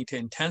suggesting we need to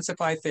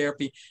intensify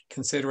therapy,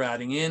 consider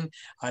adding in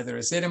either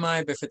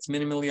ezetimibe if it's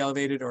minimally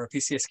elevated or a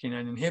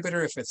PCSK9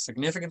 inhibitor if it's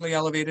significantly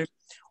elevated,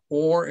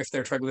 or if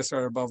their triglycerides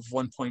are above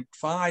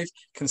 1.5,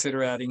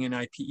 consider adding in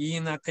IPE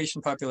in that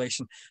patient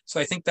population. So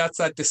I think that's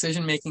that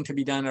decision-making to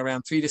be done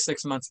around 3 to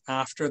 6 months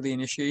after the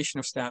initiation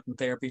of statin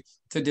therapy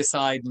to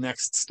decide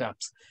next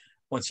steps.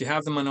 Once you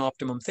have them on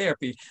optimum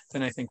therapy,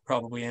 then I think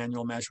probably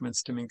annual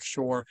measurements to make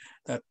sure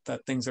that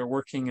things are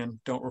working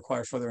and don't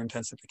require further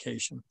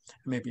intensification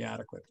may be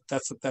adequate.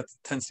 That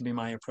tends to be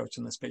my approach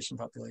in this patient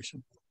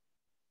population.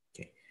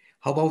 Okay.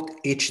 How about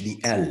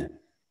HDL?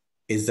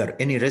 Is there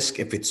any risk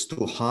if it's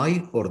too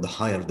high, or the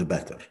higher the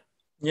better?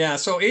 Yeah,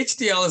 so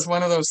HDL is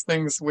one of those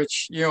things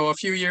which, you know, a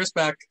few years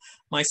back,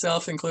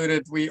 myself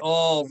included, we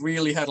all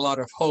really had a lot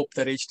of hope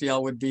that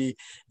HDL would be,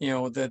 you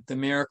know, the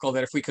miracle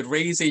that if we could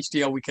raise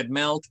HDL, we could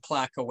melt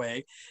plaque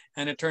away.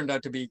 And it turned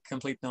out to be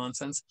complete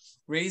nonsense.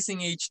 Raising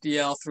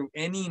HDL through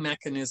any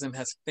mechanism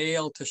has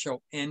failed to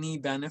show any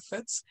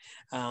benefits.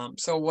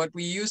 So what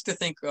we used to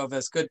think of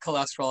as good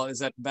cholesterol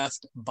is at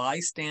best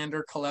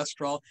bystander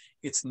cholesterol.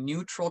 It's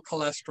neutral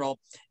cholesterol.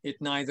 It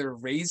neither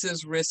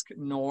raises risk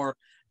nor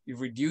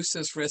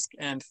reduces risk,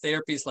 and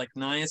therapies like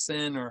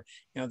niacin, or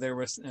there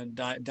was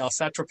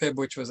dalcetrapib,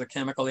 which was a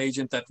chemical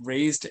agent that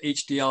raised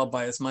HDL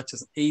by as much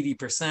as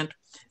 80%,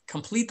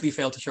 completely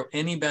failed to show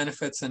any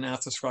benefits in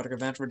atherosclerotic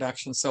event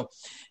reduction. So,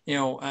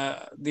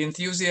 the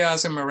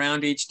enthusiasm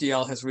around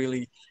HDL has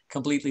really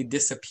completely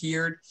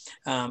disappeared.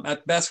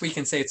 At best, we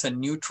can say it's a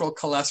neutral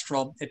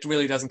cholesterol. It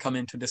really doesn't come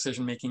into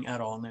decision making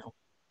at all now.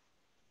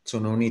 So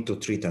no need to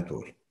treat at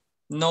all.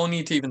 No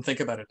need to even think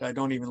about it. I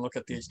don't even look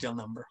at the HDL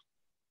number.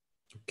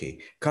 Okay.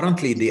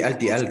 Currently, the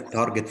LDL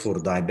target for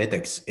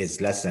diabetics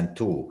is less than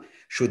 2.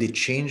 Should it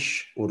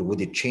change, or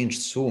would it change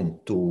soon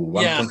to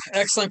 1? Yeah,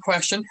 excellent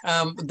question.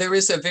 There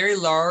is a very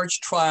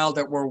large trial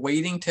that we're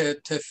waiting to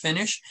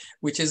finish,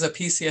 which is a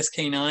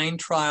PCSK9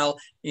 trial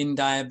in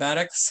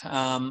diabetics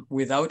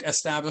without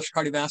established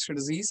cardiovascular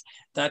disease.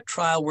 That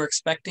trial, we're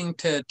expecting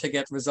to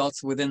get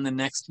results within the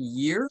next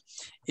year.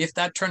 If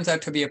that turns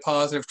out to be a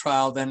positive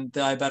trial, then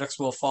diabetics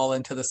will fall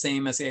into the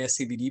same as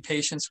ASCVD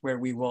patients, where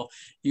we will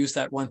use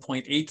that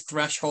 1.8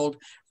 threshold.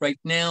 Right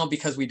now,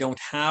 because we don't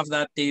have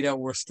that data,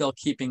 we're still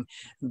keeping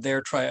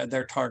their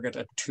target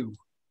at 2.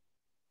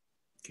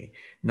 Okay.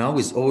 Now,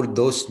 with all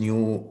those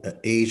new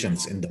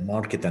agents in the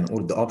market and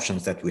all the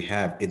options that we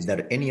have, is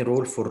there any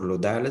role for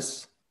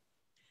Lodalis?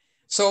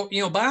 So,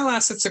 bile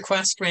acid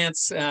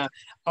sequestrants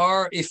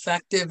are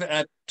effective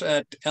at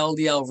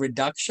LDL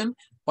reduction,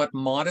 but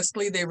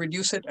modestly they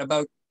reduce it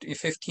about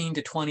 15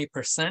 to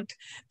 20%.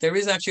 There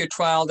is actually a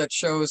trial that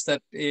shows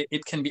that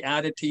it can be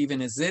added to even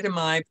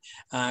ezetimibe,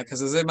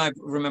 because ezetimibe,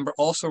 remember,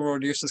 also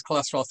reduces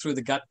cholesterol through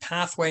the gut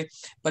pathway,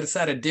 but it's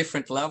at a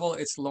different level.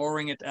 It's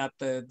lowering it at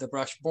the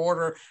brush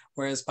border,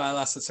 whereas bile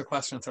acid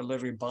sequestrants are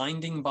literally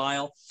binding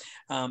bile.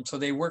 So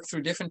they work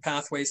through different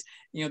pathways.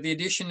 The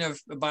addition of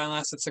bile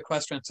acid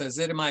sequestrants to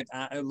ezetimibe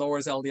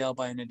lowers LDL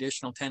by an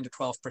additional 10 to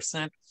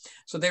 12%.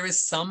 So there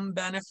is some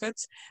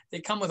benefits. They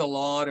come with a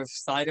lot of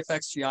side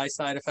effects, GI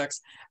side effects.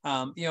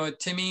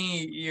 To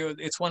me,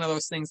 it's one of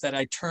those things that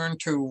I turn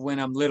to when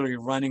I'm literally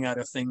running out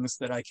of things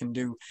that I can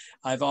do.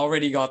 I've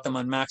already got them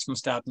on maximum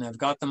statin. I've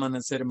got them on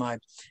ezetimibe.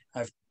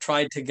 I've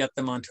tried to get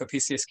them onto a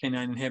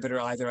PCSK9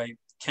 inhibitor. Either I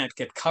can't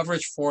get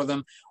coverage for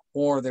them,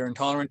 or they're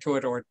intolerant to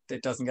it, or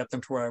it doesn't get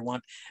them to where I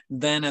want.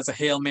 Then as a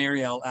Hail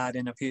Mary, I'll add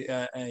in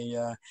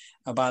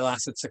a bile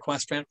acid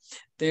sequestrant.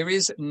 There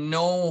is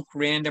no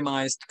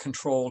randomized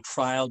controlled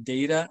trial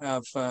data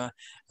of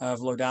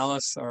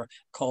Lodalis or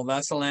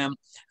Colvesalam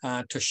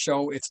to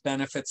show its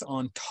benefits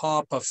on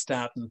top of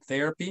statin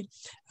therapy.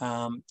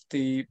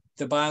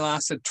 The bile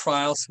acid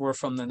trials were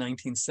from the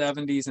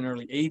 1970s and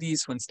early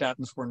 80s, when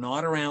statins were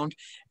not around.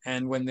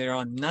 And when they're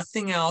on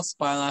nothing else,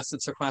 bile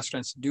acid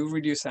sequestrants do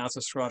reduce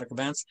atherosclerotic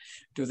events.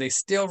 Do they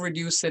still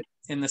reduce it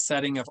in the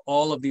setting of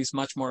all of these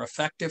much more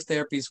effective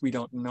therapies? We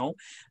don't know.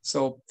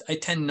 So I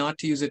tend not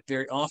to use it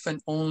very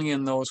often, only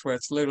in those where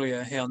it's literally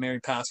a Hail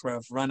Mary pass, where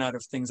I've run out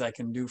of things I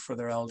can do for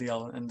their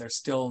LDL and they're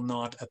still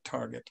not at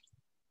target.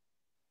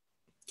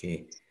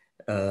 Okay.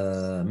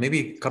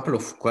 Maybe a couple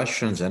of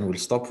questions and we'll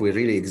stop. We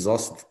really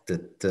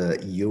exhausted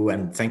you,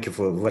 and thank you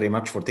very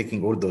much for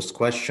taking all those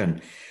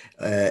questions.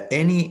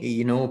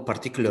 Any,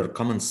 particular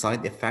common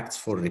side effects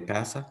for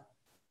Repatha?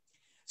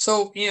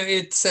 So,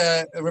 it's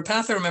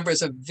Repatha, remember,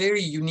 is a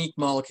very unique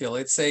molecule.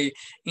 It's a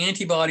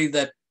antibody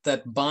that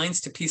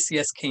binds to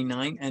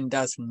PCSK9 and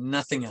does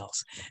nothing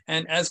else.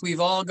 And as we've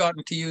all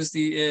gotten to use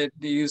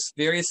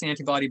various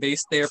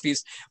antibody-based therapies,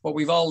 what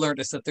we've all learned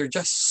is that they're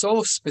just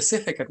so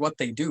specific at what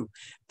they do.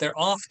 Their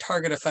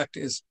off-target effect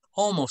is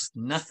almost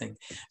nothing.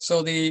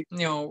 So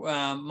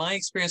my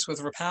experience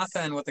with Repatha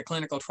and what the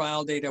clinical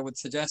trial data would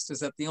suggest is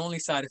that the only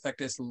side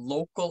effect is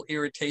local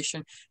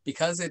irritation.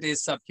 Because it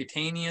is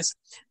subcutaneous,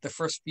 the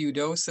first few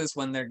doses,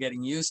 when they're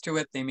getting used to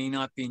it, they may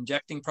not be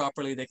injecting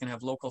properly. They can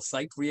have local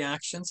site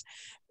reactions.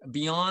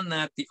 Beyond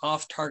that, the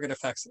off-target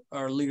effects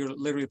are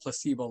literally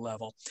placebo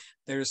level.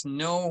 There's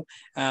no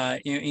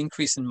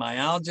increase in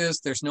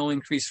myalgias. There's no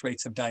increased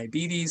rates of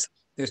diabetes.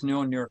 There's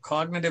no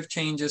neurocognitive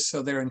changes,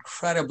 so they're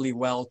incredibly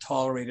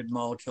well-tolerated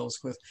molecules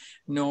with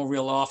no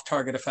real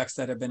off-target effects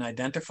that have been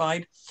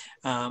identified.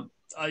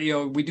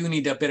 We do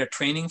need a bit of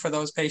training for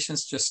those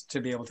patients just to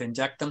be able to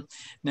inject them.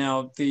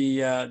 Now,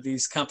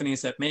 these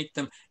companies that make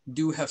them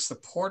do have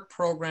support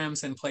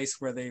programs in place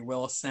where they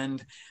will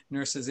send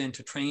nurses in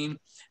to train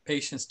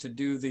patients to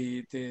do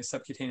the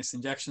subcutaneous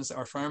injections.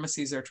 Our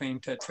pharmacies are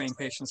trained to train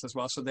patients as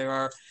well. So there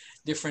are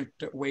different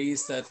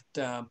ways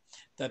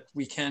that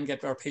we can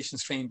get our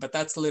patients trained, but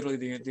that's literally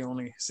the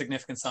only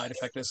significant side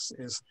effect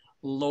is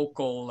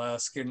local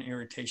skin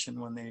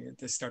irritation when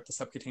they start the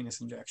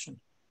subcutaneous injection.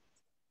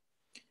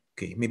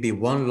 Okay, maybe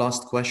one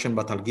last question,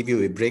 but I'll give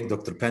you a break,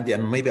 Dr. Pandey,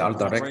 and maybe I'll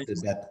direct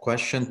that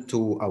question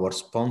to our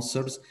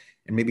sponsors,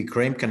 and maybe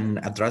Graham can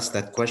address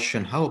that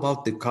question. How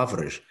about the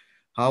coverage?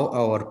 How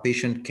our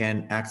patient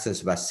can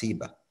access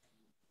Vascepa?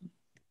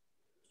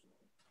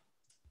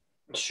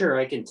 Sure,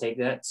 I can take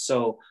that.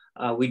 So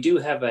we do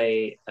have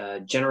a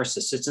generous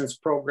assistance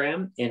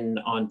program in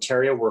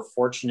Ontario. We're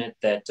fortunate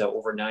that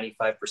over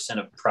 95%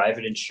 of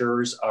private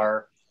insurers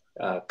are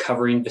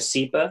covering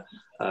Vascepa.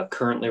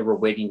 Currently, we're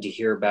waiting to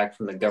hear back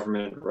from the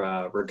government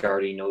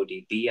regarding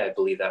ODB. I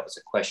believe that was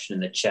a question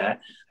in the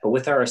chat. But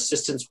with our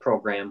assistance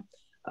program,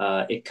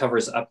 it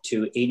covers up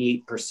to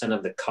 88%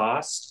 of the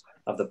cost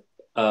of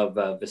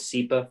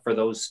Vascepa for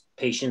those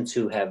patients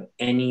who have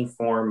any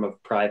form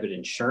of private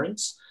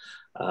insurance.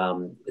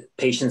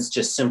 Patients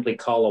just simply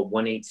call a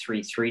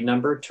 1-833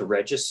 number to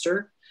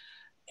register,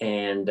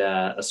 and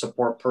a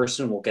support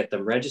person will get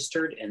them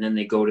registered, and then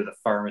they go to the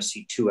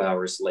pharmacy 2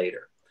 hours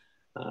later.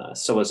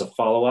 So as a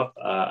follow-up,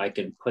 I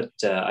can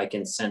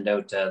send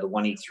out the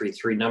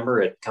 1-833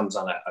 number. It comes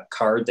on a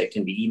card that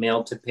can be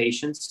emailed to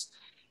patients,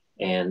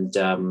 and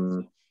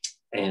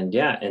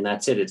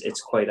that's it.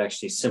 It's quite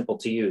actually simple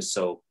to use.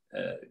 So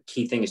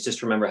key thing is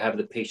just remember, have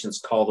the patients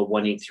call the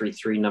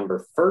 1-833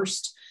 number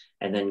first,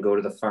 and then go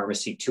to the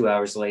pharmacy 2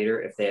 hours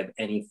later if they have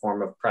any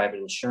form of private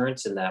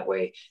insurance, and that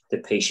way the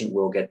patient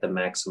will get the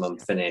maximum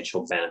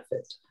financial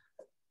benefit.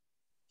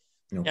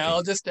 Okay. Yeah,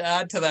 I'll just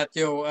add to that,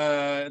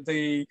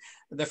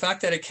 the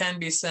fact that it can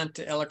be sent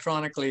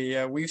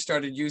electronically, we've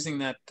started using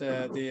that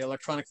the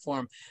electronic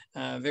form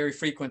very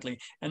frequently,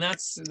 and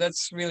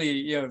that's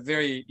really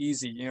very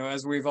easy.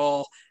 As we've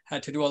all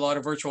had to do a lot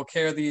of virtual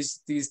care these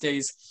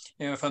days.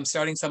 If I'm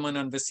starting someone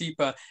on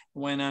Vascepa,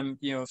 when I'm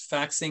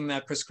faxing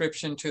that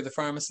prescription to the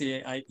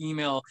pharmacy, I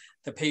email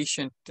the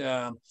patient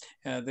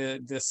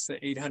this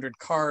 800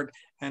 card,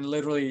 and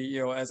literally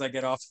as I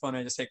get off the phone,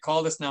 I just say,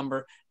 call this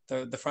number.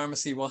 The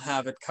pharmacy will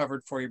have it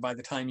covered for you by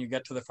the time you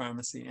get to the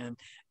pharmacy. And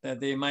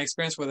my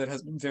experience with it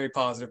has been very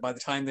positive. By the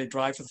time they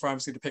drive to the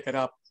pharmacy to pick it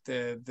up,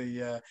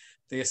 the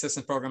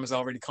assistance program has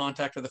already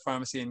contacted the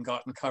pharmacy and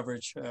gotten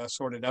coverage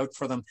sorted out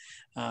for them.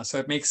 So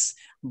it makes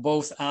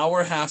both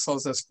our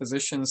hassles as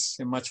physicians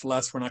much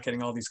less. We're not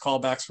getting all these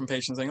callbacks from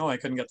patients saying, oh, I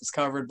couldn't get this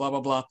covered, blah,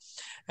 blah, blah.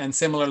 And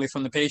similarly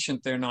from the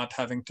patient, they're not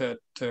having to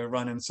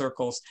run in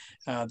circles.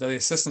 The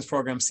assistance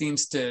program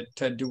seems to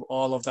do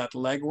all of that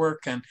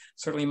legwork. And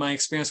certainly my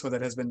experience with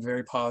it has been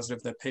very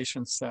positive, that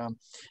patients,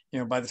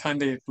 by the time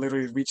they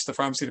literally reach the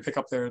pharmacy to pick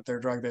up their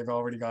drug, they've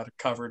already got it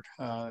covered.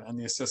 And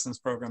the assistance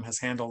program has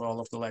handled all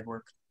of the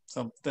legwork.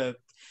 So the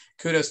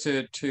kudos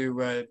to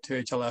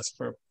HLS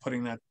for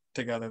putting that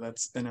together.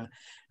 That's been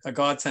a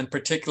godsend,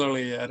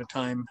 particularly at a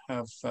time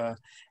of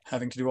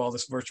having to do all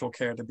this virtual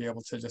care, to be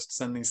able to just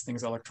send these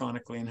things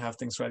electronically and have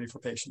things ready for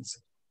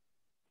patients.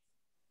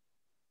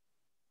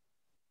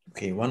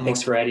 Okay, one more.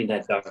 Thanks for adding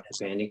that, Dr.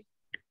 Pandy.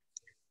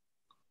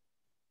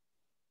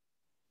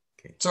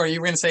 Okay. Sorry, you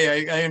were going to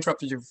say, I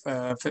interrupted you,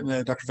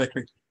 Dr.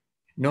 Vickery.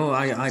 No,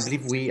 I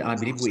believe we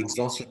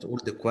exhausted all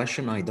the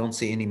questions. I don't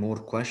see any more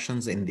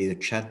questions in the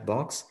chat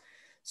box.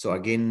 So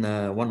again,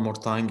 one more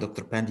time,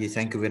 Dr. Pandey,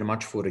 thank you very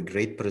much for a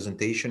great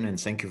presentation, and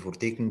thank you for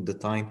taking the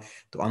time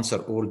to answer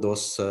all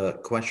those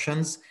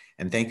questions.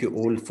 And thank you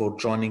all for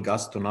joining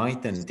us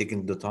tonight and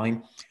taking the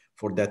time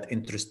for that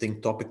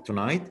interesting topic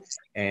tonight.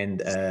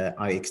 And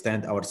I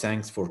extend our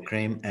thanks for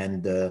Karim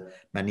and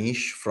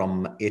Manish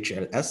from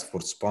HLS for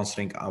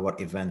sponsoring our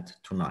event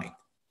tonight.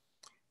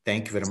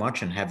 Thank you very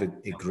much, and have a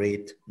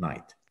great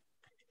night.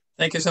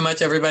 Thank you so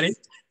much, everybody.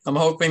 I'm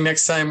hoping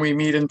next time we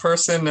meet in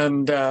person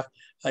and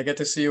I get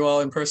to see you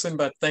all in person,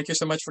 but thank you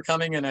so much for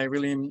coming. And I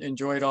really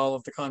enjoyed all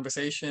of the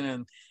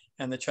conversation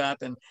and the chat.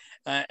 And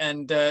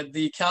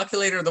the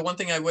calculator, the one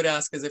thing I would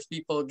ask is if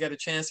people get a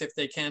chance, if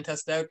they can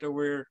test it out,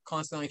 we're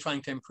constantly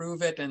trying to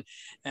improve it and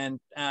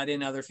add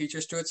in other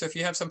features to it. So if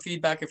you have some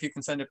feedback, if you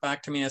can send it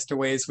back to me as to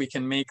ways we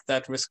can make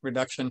that risk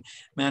reduction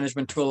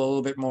management tool a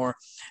little bit more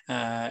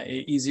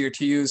easier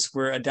to use,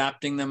 we're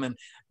adapting them. And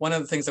one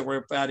of the things that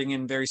we're adding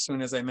in very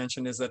soon, as I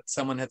mentioned, is that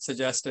someone had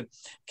suggested,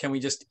 can we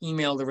just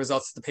email the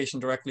results to the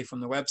patient directly from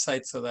the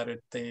website so that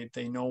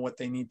they know what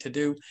they need to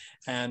do?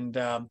 And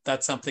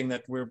that's something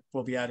that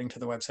we'll be adding to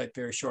the website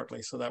very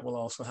shortly. So that will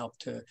also help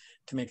to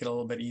make it a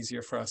little bit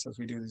easier for us as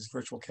we do these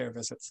virtual care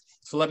visits.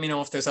 So let me know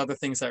if there's other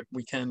things that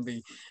we can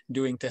be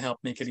doing to help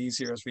make it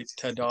easier as we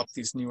adopt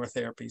these newer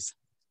therapies.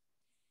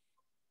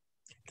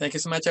 Thank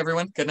you so much,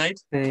 everyone. Good night.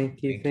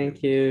 Thank you.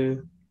 Thank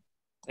you.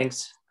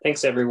 Thanks,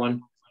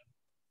 everyone.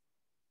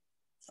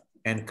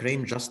 And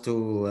Karim, you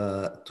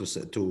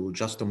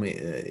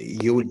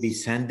will be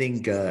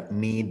sending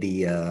me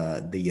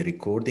the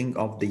recording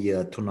of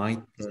the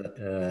tonight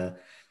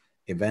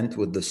event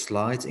with the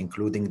slides,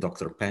 including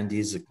Dr.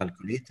 Pandey's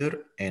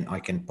calculator, and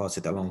I can pass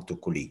it along to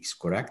colleagues,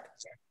 correct?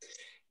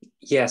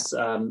 Yes,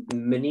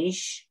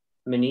 Manish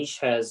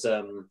has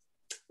Manish,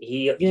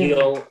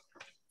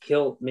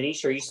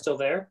 are you still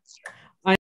there?